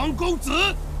王公子，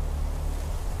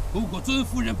如果尊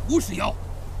夫人不是妖，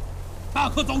大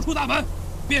可走出大门，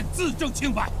便自证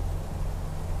清白。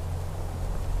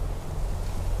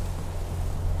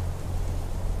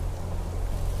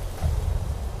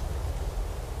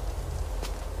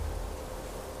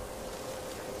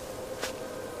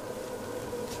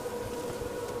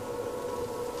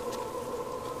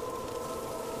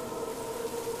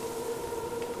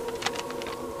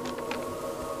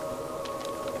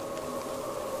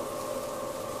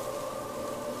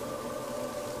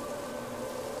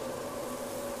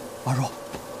阿若，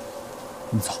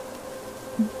你走。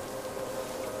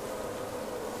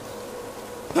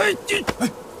哎，你哎，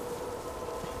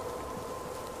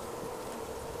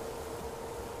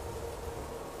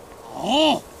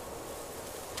好，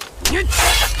你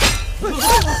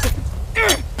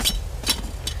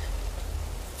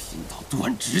贫道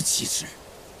断指起誓，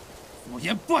所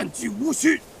言半句无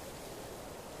虚。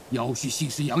妖须信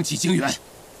使阳气精元，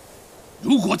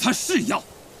如果他是妖，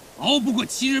熬不过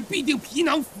7日，必定皮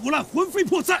囊腐烂，魂飞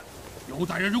魄散。尤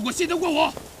大人如果信得过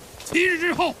我，7日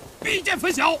之后必见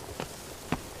分晓。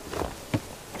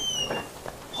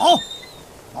好，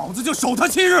老子就守他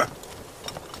7日。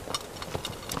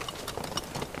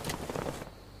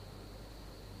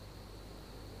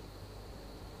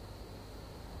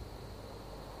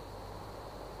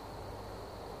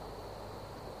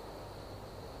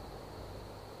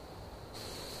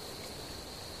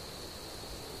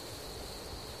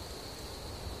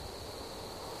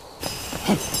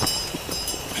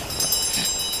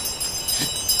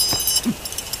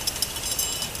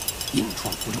硬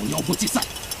闯符咒妖魄祭散，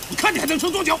你看你还能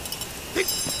撑多久？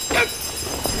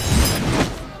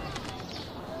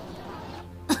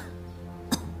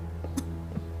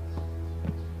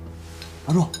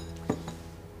阿若，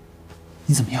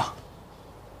你怎么样？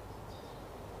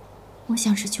我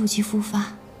想是旧疾复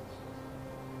发，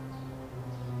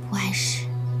不碍事。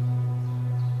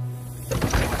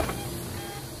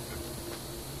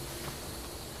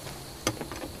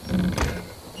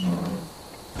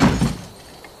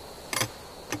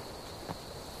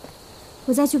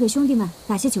我再去给兄弟们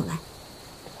打些酒来。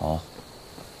好。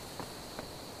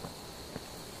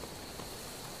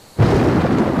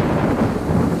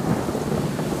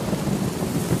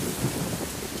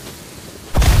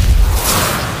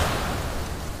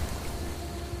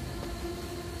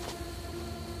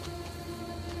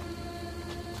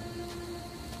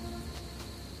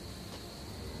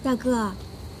大哥，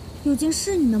有件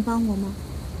事你能帮我吗？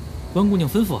关姑娘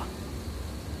吩咐啊。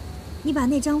你把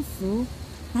那张符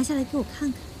拿下来给我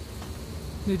看看。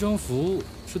那张符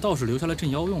是道士留下来镇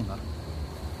妖用的，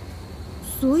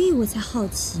所以我才好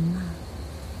奇嘛。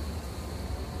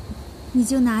你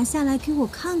就拿下来给我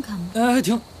看看嘛。哎，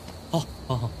停！好，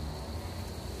好，好。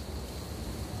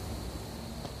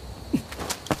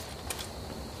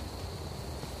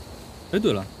哎，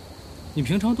对了，你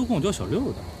平常都管我叫小六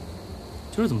的，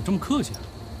今儿怎么这么客气啊？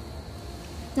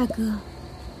大哥，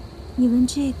你闻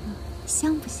这个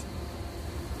香不香？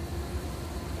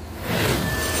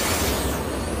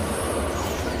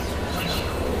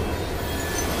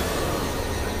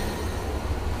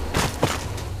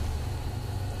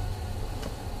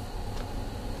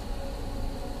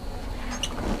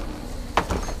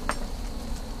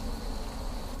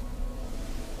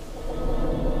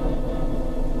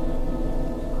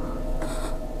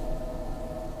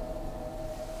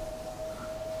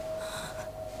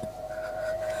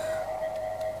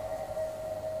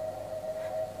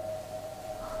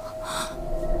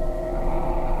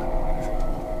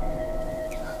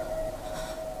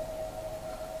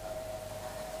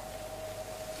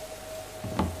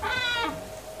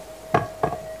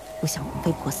不想魂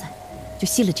飞魄散，就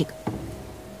吸了这个。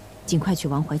尽快去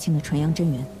王怀清的纯阳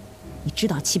真元，你知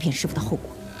道欺骗师傅的后果。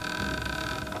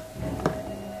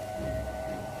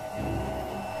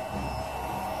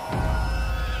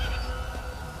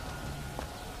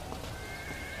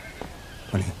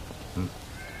阿林，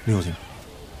六子呢？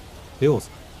六子，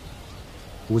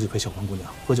估计陪小关姑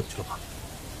娘喝酒去了吧。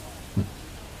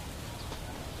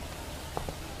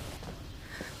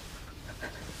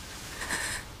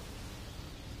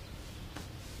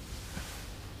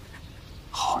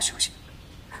好好休息。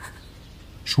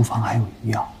书房还有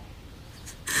余药，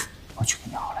我去给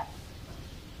你熬来。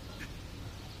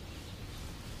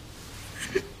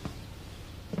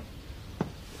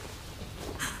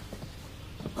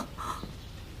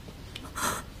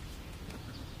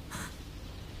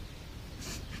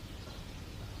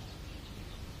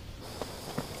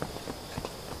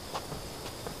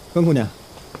关姑娘，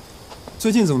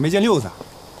最近怎么没见六子啊？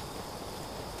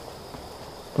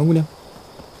关姑娘，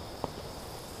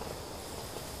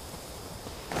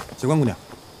小关姑娘，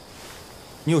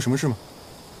你有什么事吗？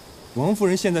王夫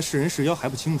人现在是人是妖还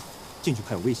不清楚，进去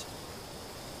怕有危险。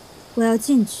我要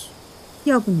进去，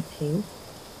要不你陪我。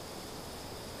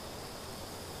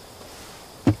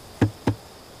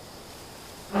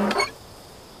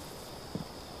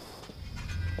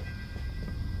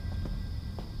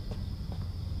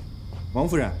王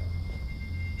夫人，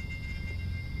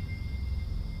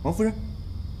王夫人，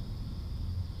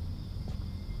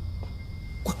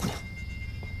关姑娘，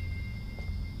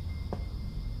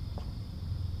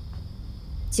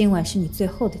今晚是你最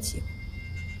后的机会，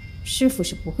师傅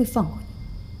是不会放过你。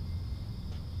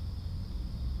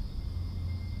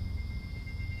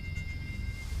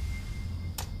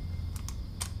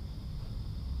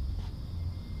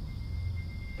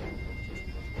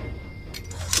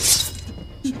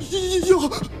有，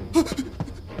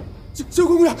小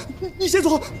关姑娘，你先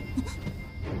走。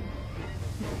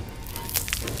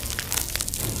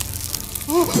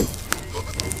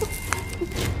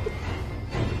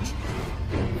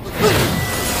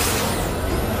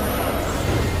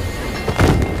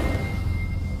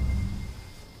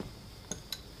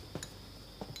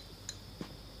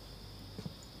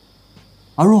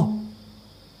阿若，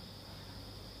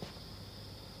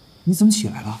你怎么起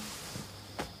来了？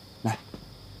来，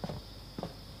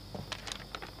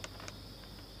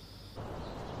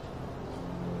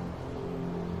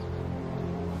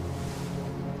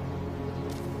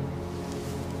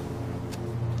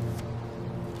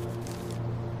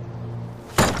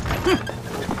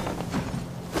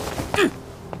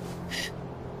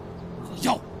何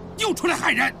妖又出来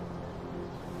害人！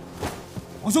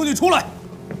王兄弟出来！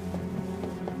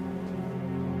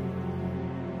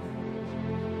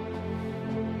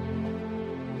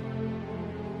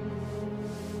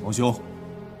王兄，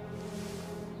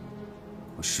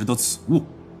可识得此物？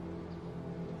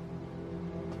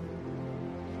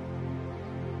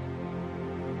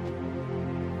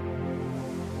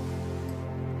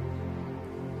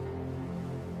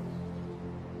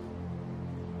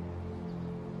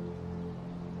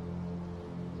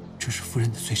这是夫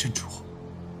人的随身珠，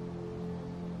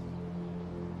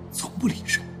从不离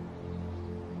身。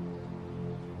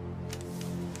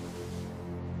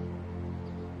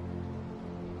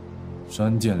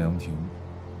山见凉亭，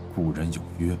故人有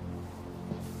约。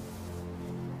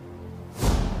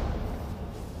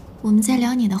我们在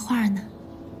聊你的画呢。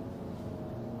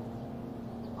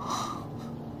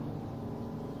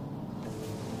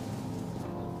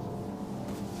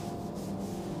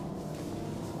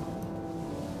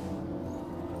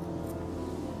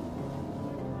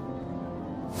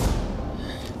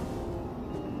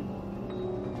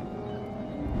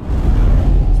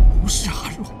不是阿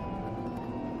若，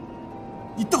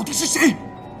你到底是谁？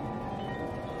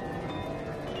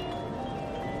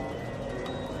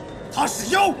他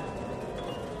是妖。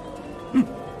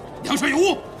梁上有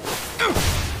误。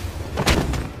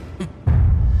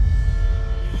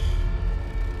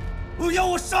不要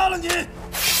我杀了你！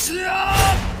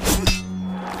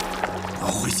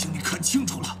王慧卿，你看清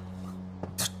楚了，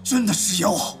他真的是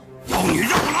妖啊！妖女，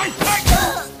让我来！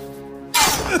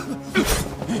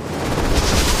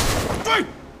追！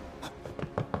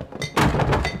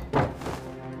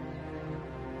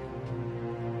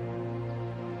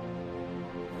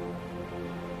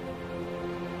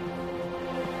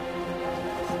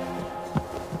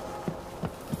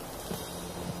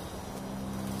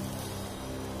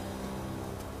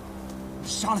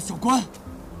杀了小关，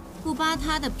不扒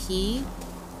他的皮，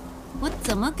我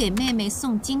怎么给妹妹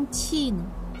送精气呢？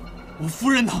我夫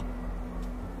人呢？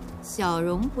小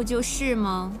荣不就是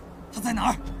吗？她在哪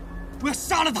儿？我要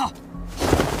杀了她！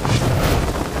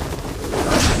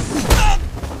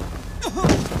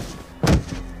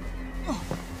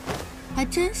还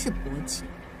真是薄情，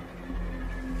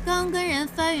刚跟人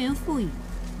翻云覆雨，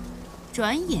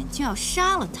转眼就要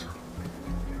杀了他，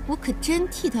我可真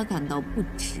替他感到不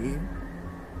值。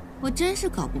我真是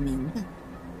搞不明白，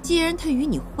既然他与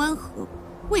你欢合，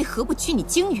为何不取你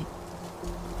经云？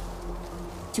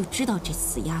就知道这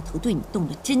死丫头对你动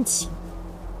了真情，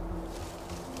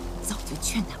早就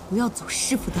劝她不要走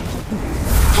师傅的老路，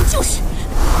她就是。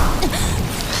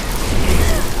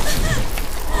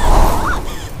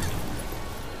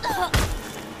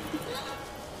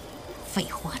废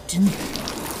话真多。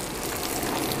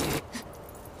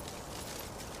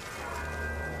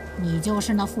你就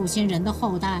是那负心人的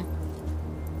后代？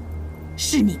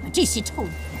是你们这些臭女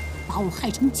人把我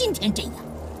害成今天这样。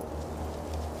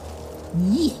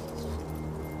你也一样，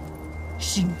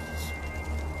是你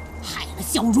害了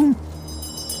小荣。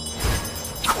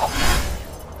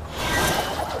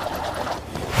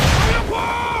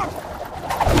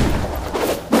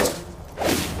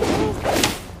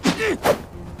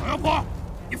老妖婆，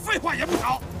你废话也不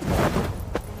少。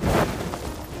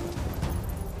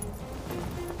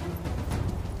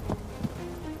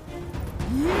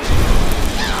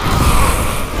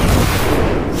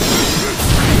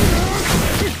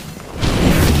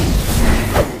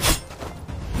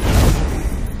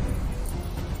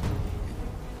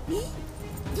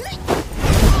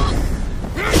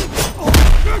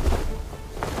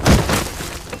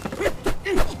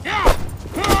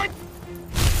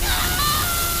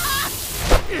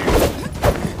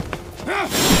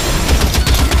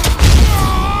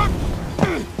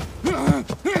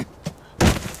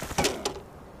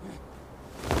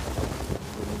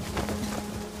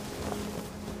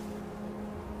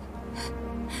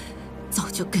早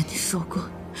就跟你说过，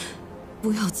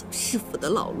不要走师傅的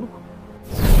老路。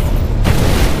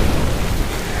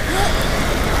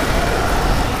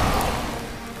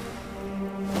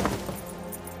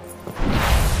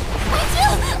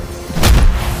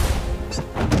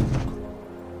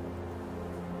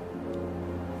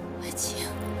怀卿，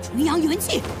纯阳元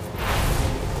气，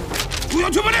不要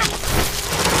去不了。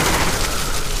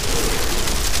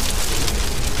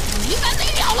没完没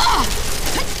了了！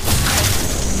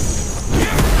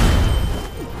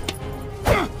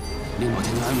灵宝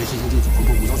天将安危实行救济，黄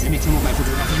破武道全灭，天魔百术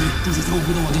中药分离，诸事全无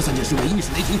不得，往天三界是唯一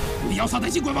是雷霆，为妖撒旦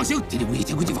心怪妄行，天地无异，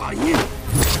天规技法一。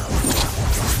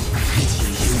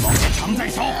七星宝剑常在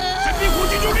手，神秘虎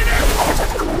进入里面。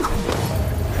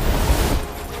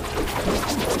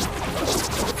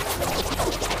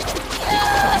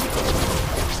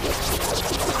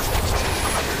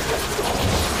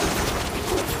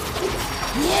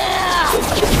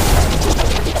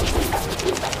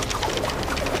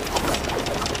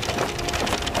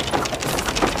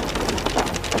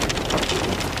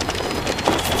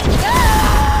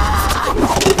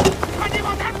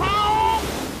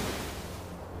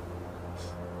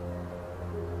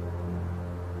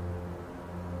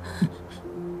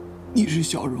你是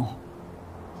小荣。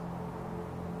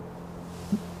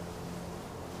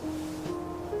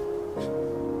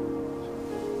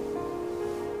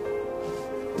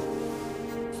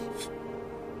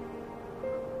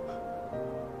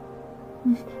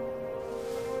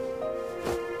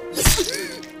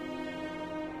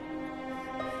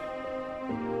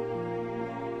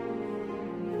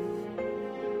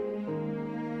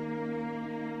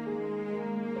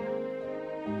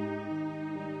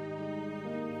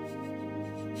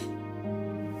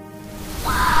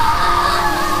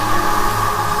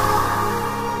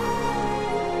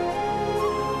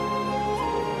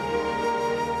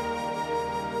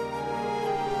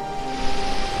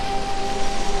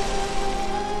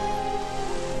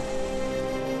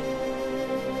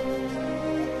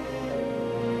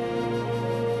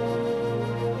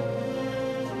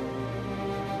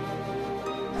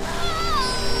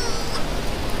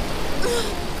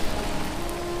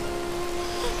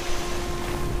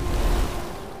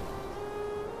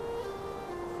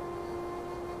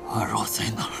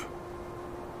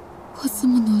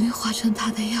成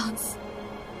他的样子，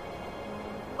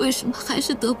为什么还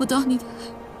是得不到你的爱？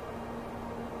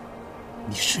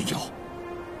你是妖，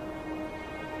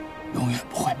永远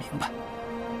不会明白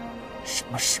什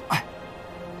么是爱。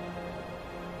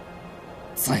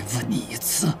再问你一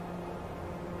次，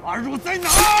阿若在哪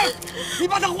儿？你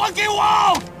把她还给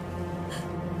我！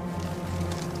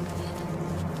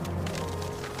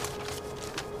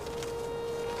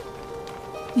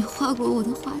你画过我的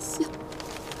画像，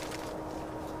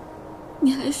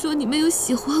你还说你没有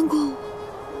喜欢过我。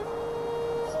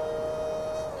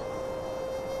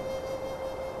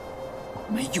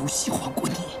我没有喜欢过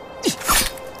你。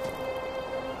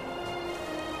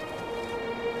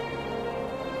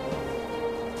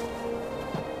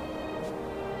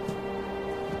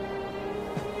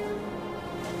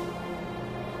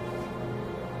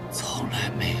从来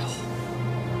没有。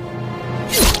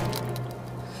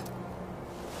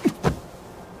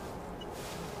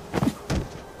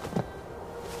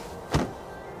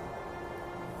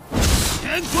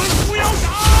前吞狐妖掌！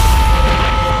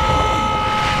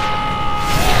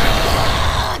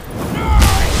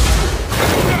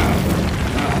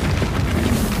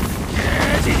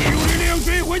接近如律令，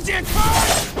追魂剑开！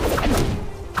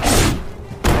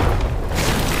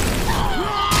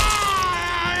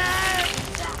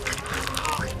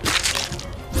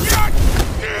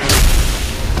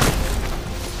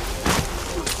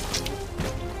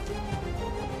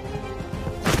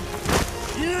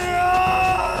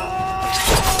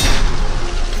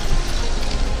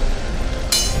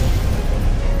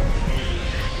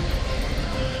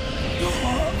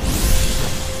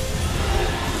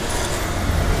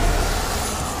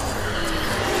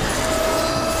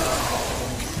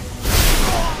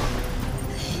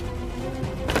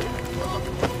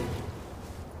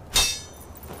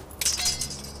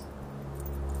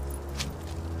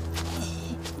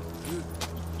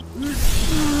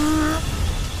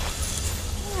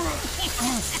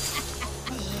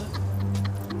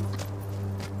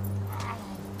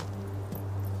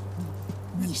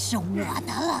你是我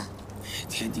的了。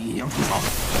天地阴阳出手，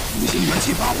无形元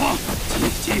气发光，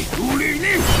急如律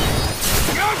令。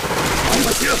王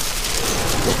怀卿，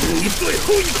我给你最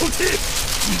后一口气。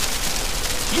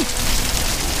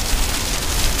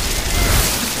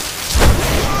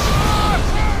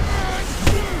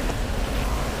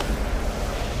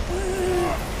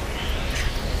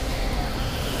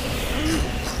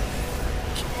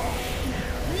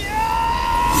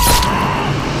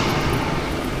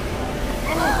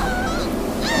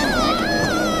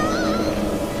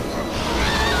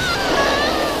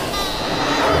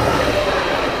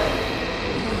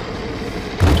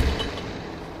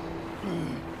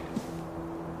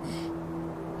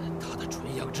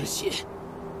之血，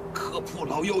可破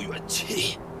老妖元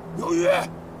气。有余，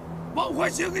王怀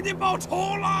卿给你报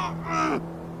仇了。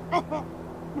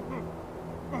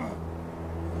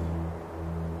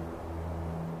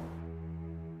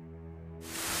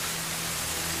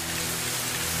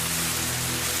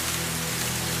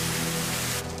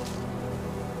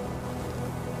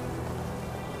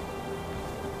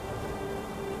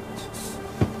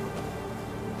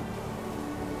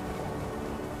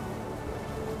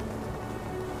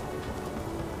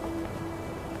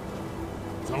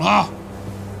怎么了？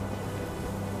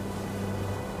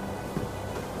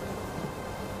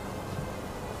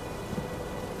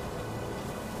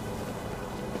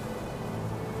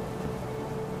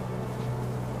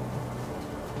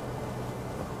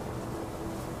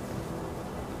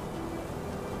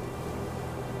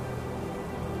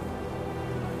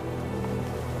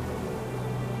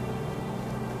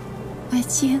怀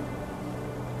卿。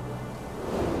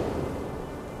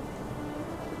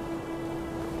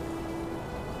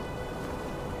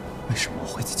为什么我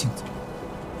会在镜子里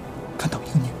看到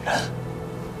一个女人？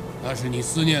那是你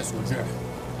思念所致，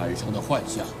产生的幻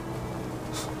象。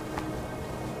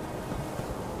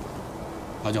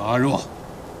她叫阿若，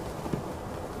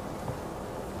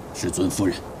是尊夫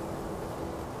人。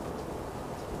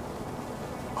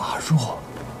阿若，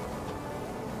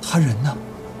她人呢？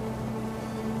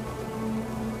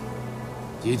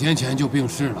几天前就病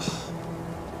逝了。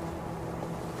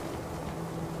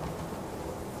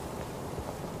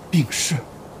病逝。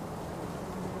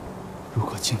如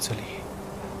果镜子里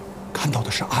看到的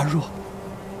是阿若，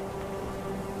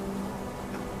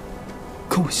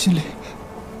可我心里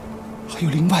还有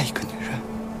另外一个女人，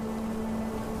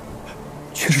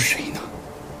却是谁呢？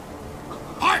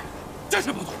哎，这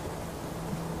是不错。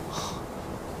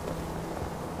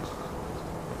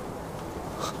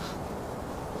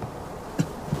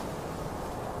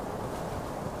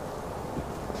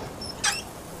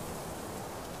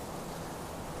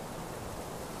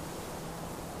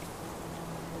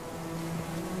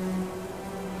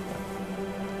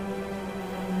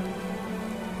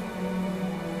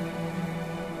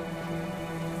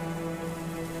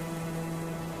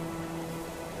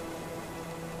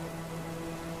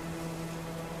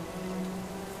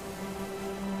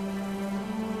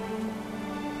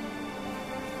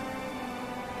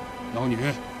妖女，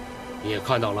你也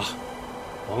看到了，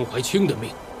王怀卿的命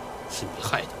是你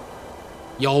害的，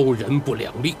妖人不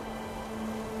两立。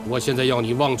我现在要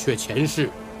你忘却前世，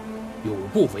永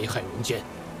不危害人间，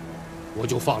我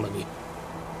就放了你。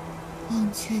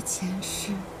忘却前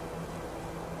世，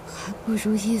还不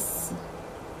如一死。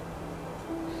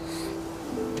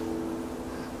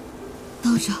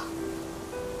道长，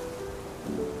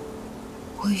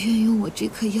我愿用我这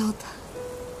颗妖丹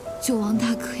救王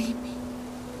大哥一命。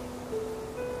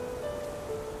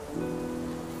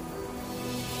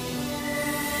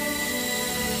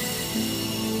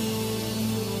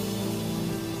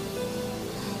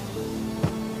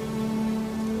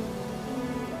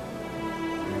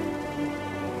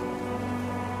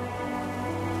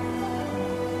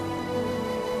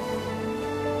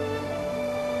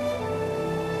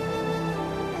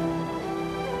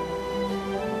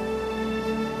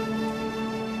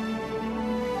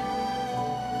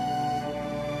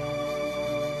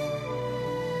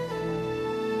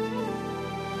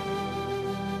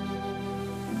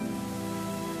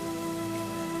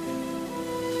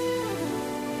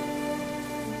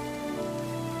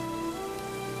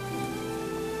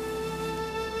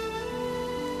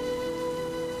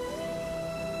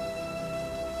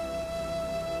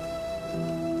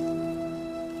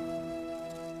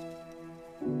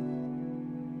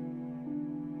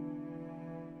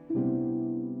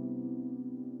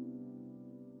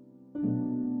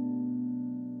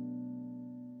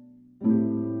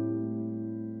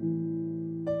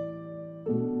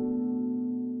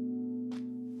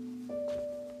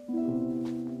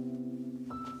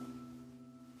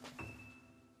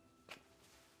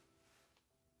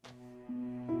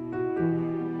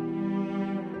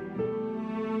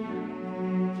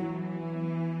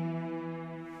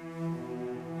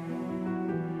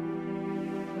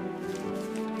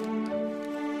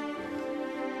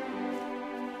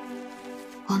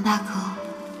王大哥，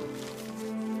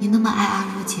你那么爱阿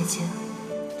若姐姐，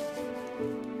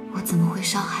我怎么会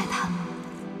伤害她呢？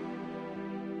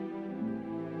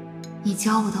你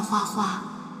教我的画画，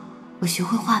我学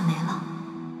会画没了。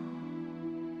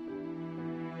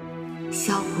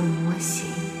效果模型，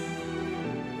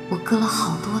我割了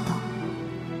好多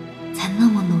的，才那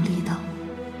么努力的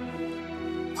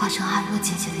画成阿若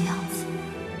姐姐的样子。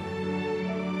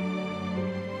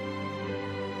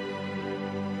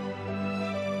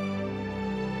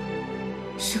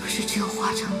是不是只有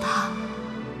画成她，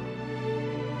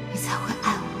你才会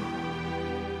爱我，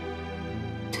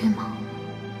对吗？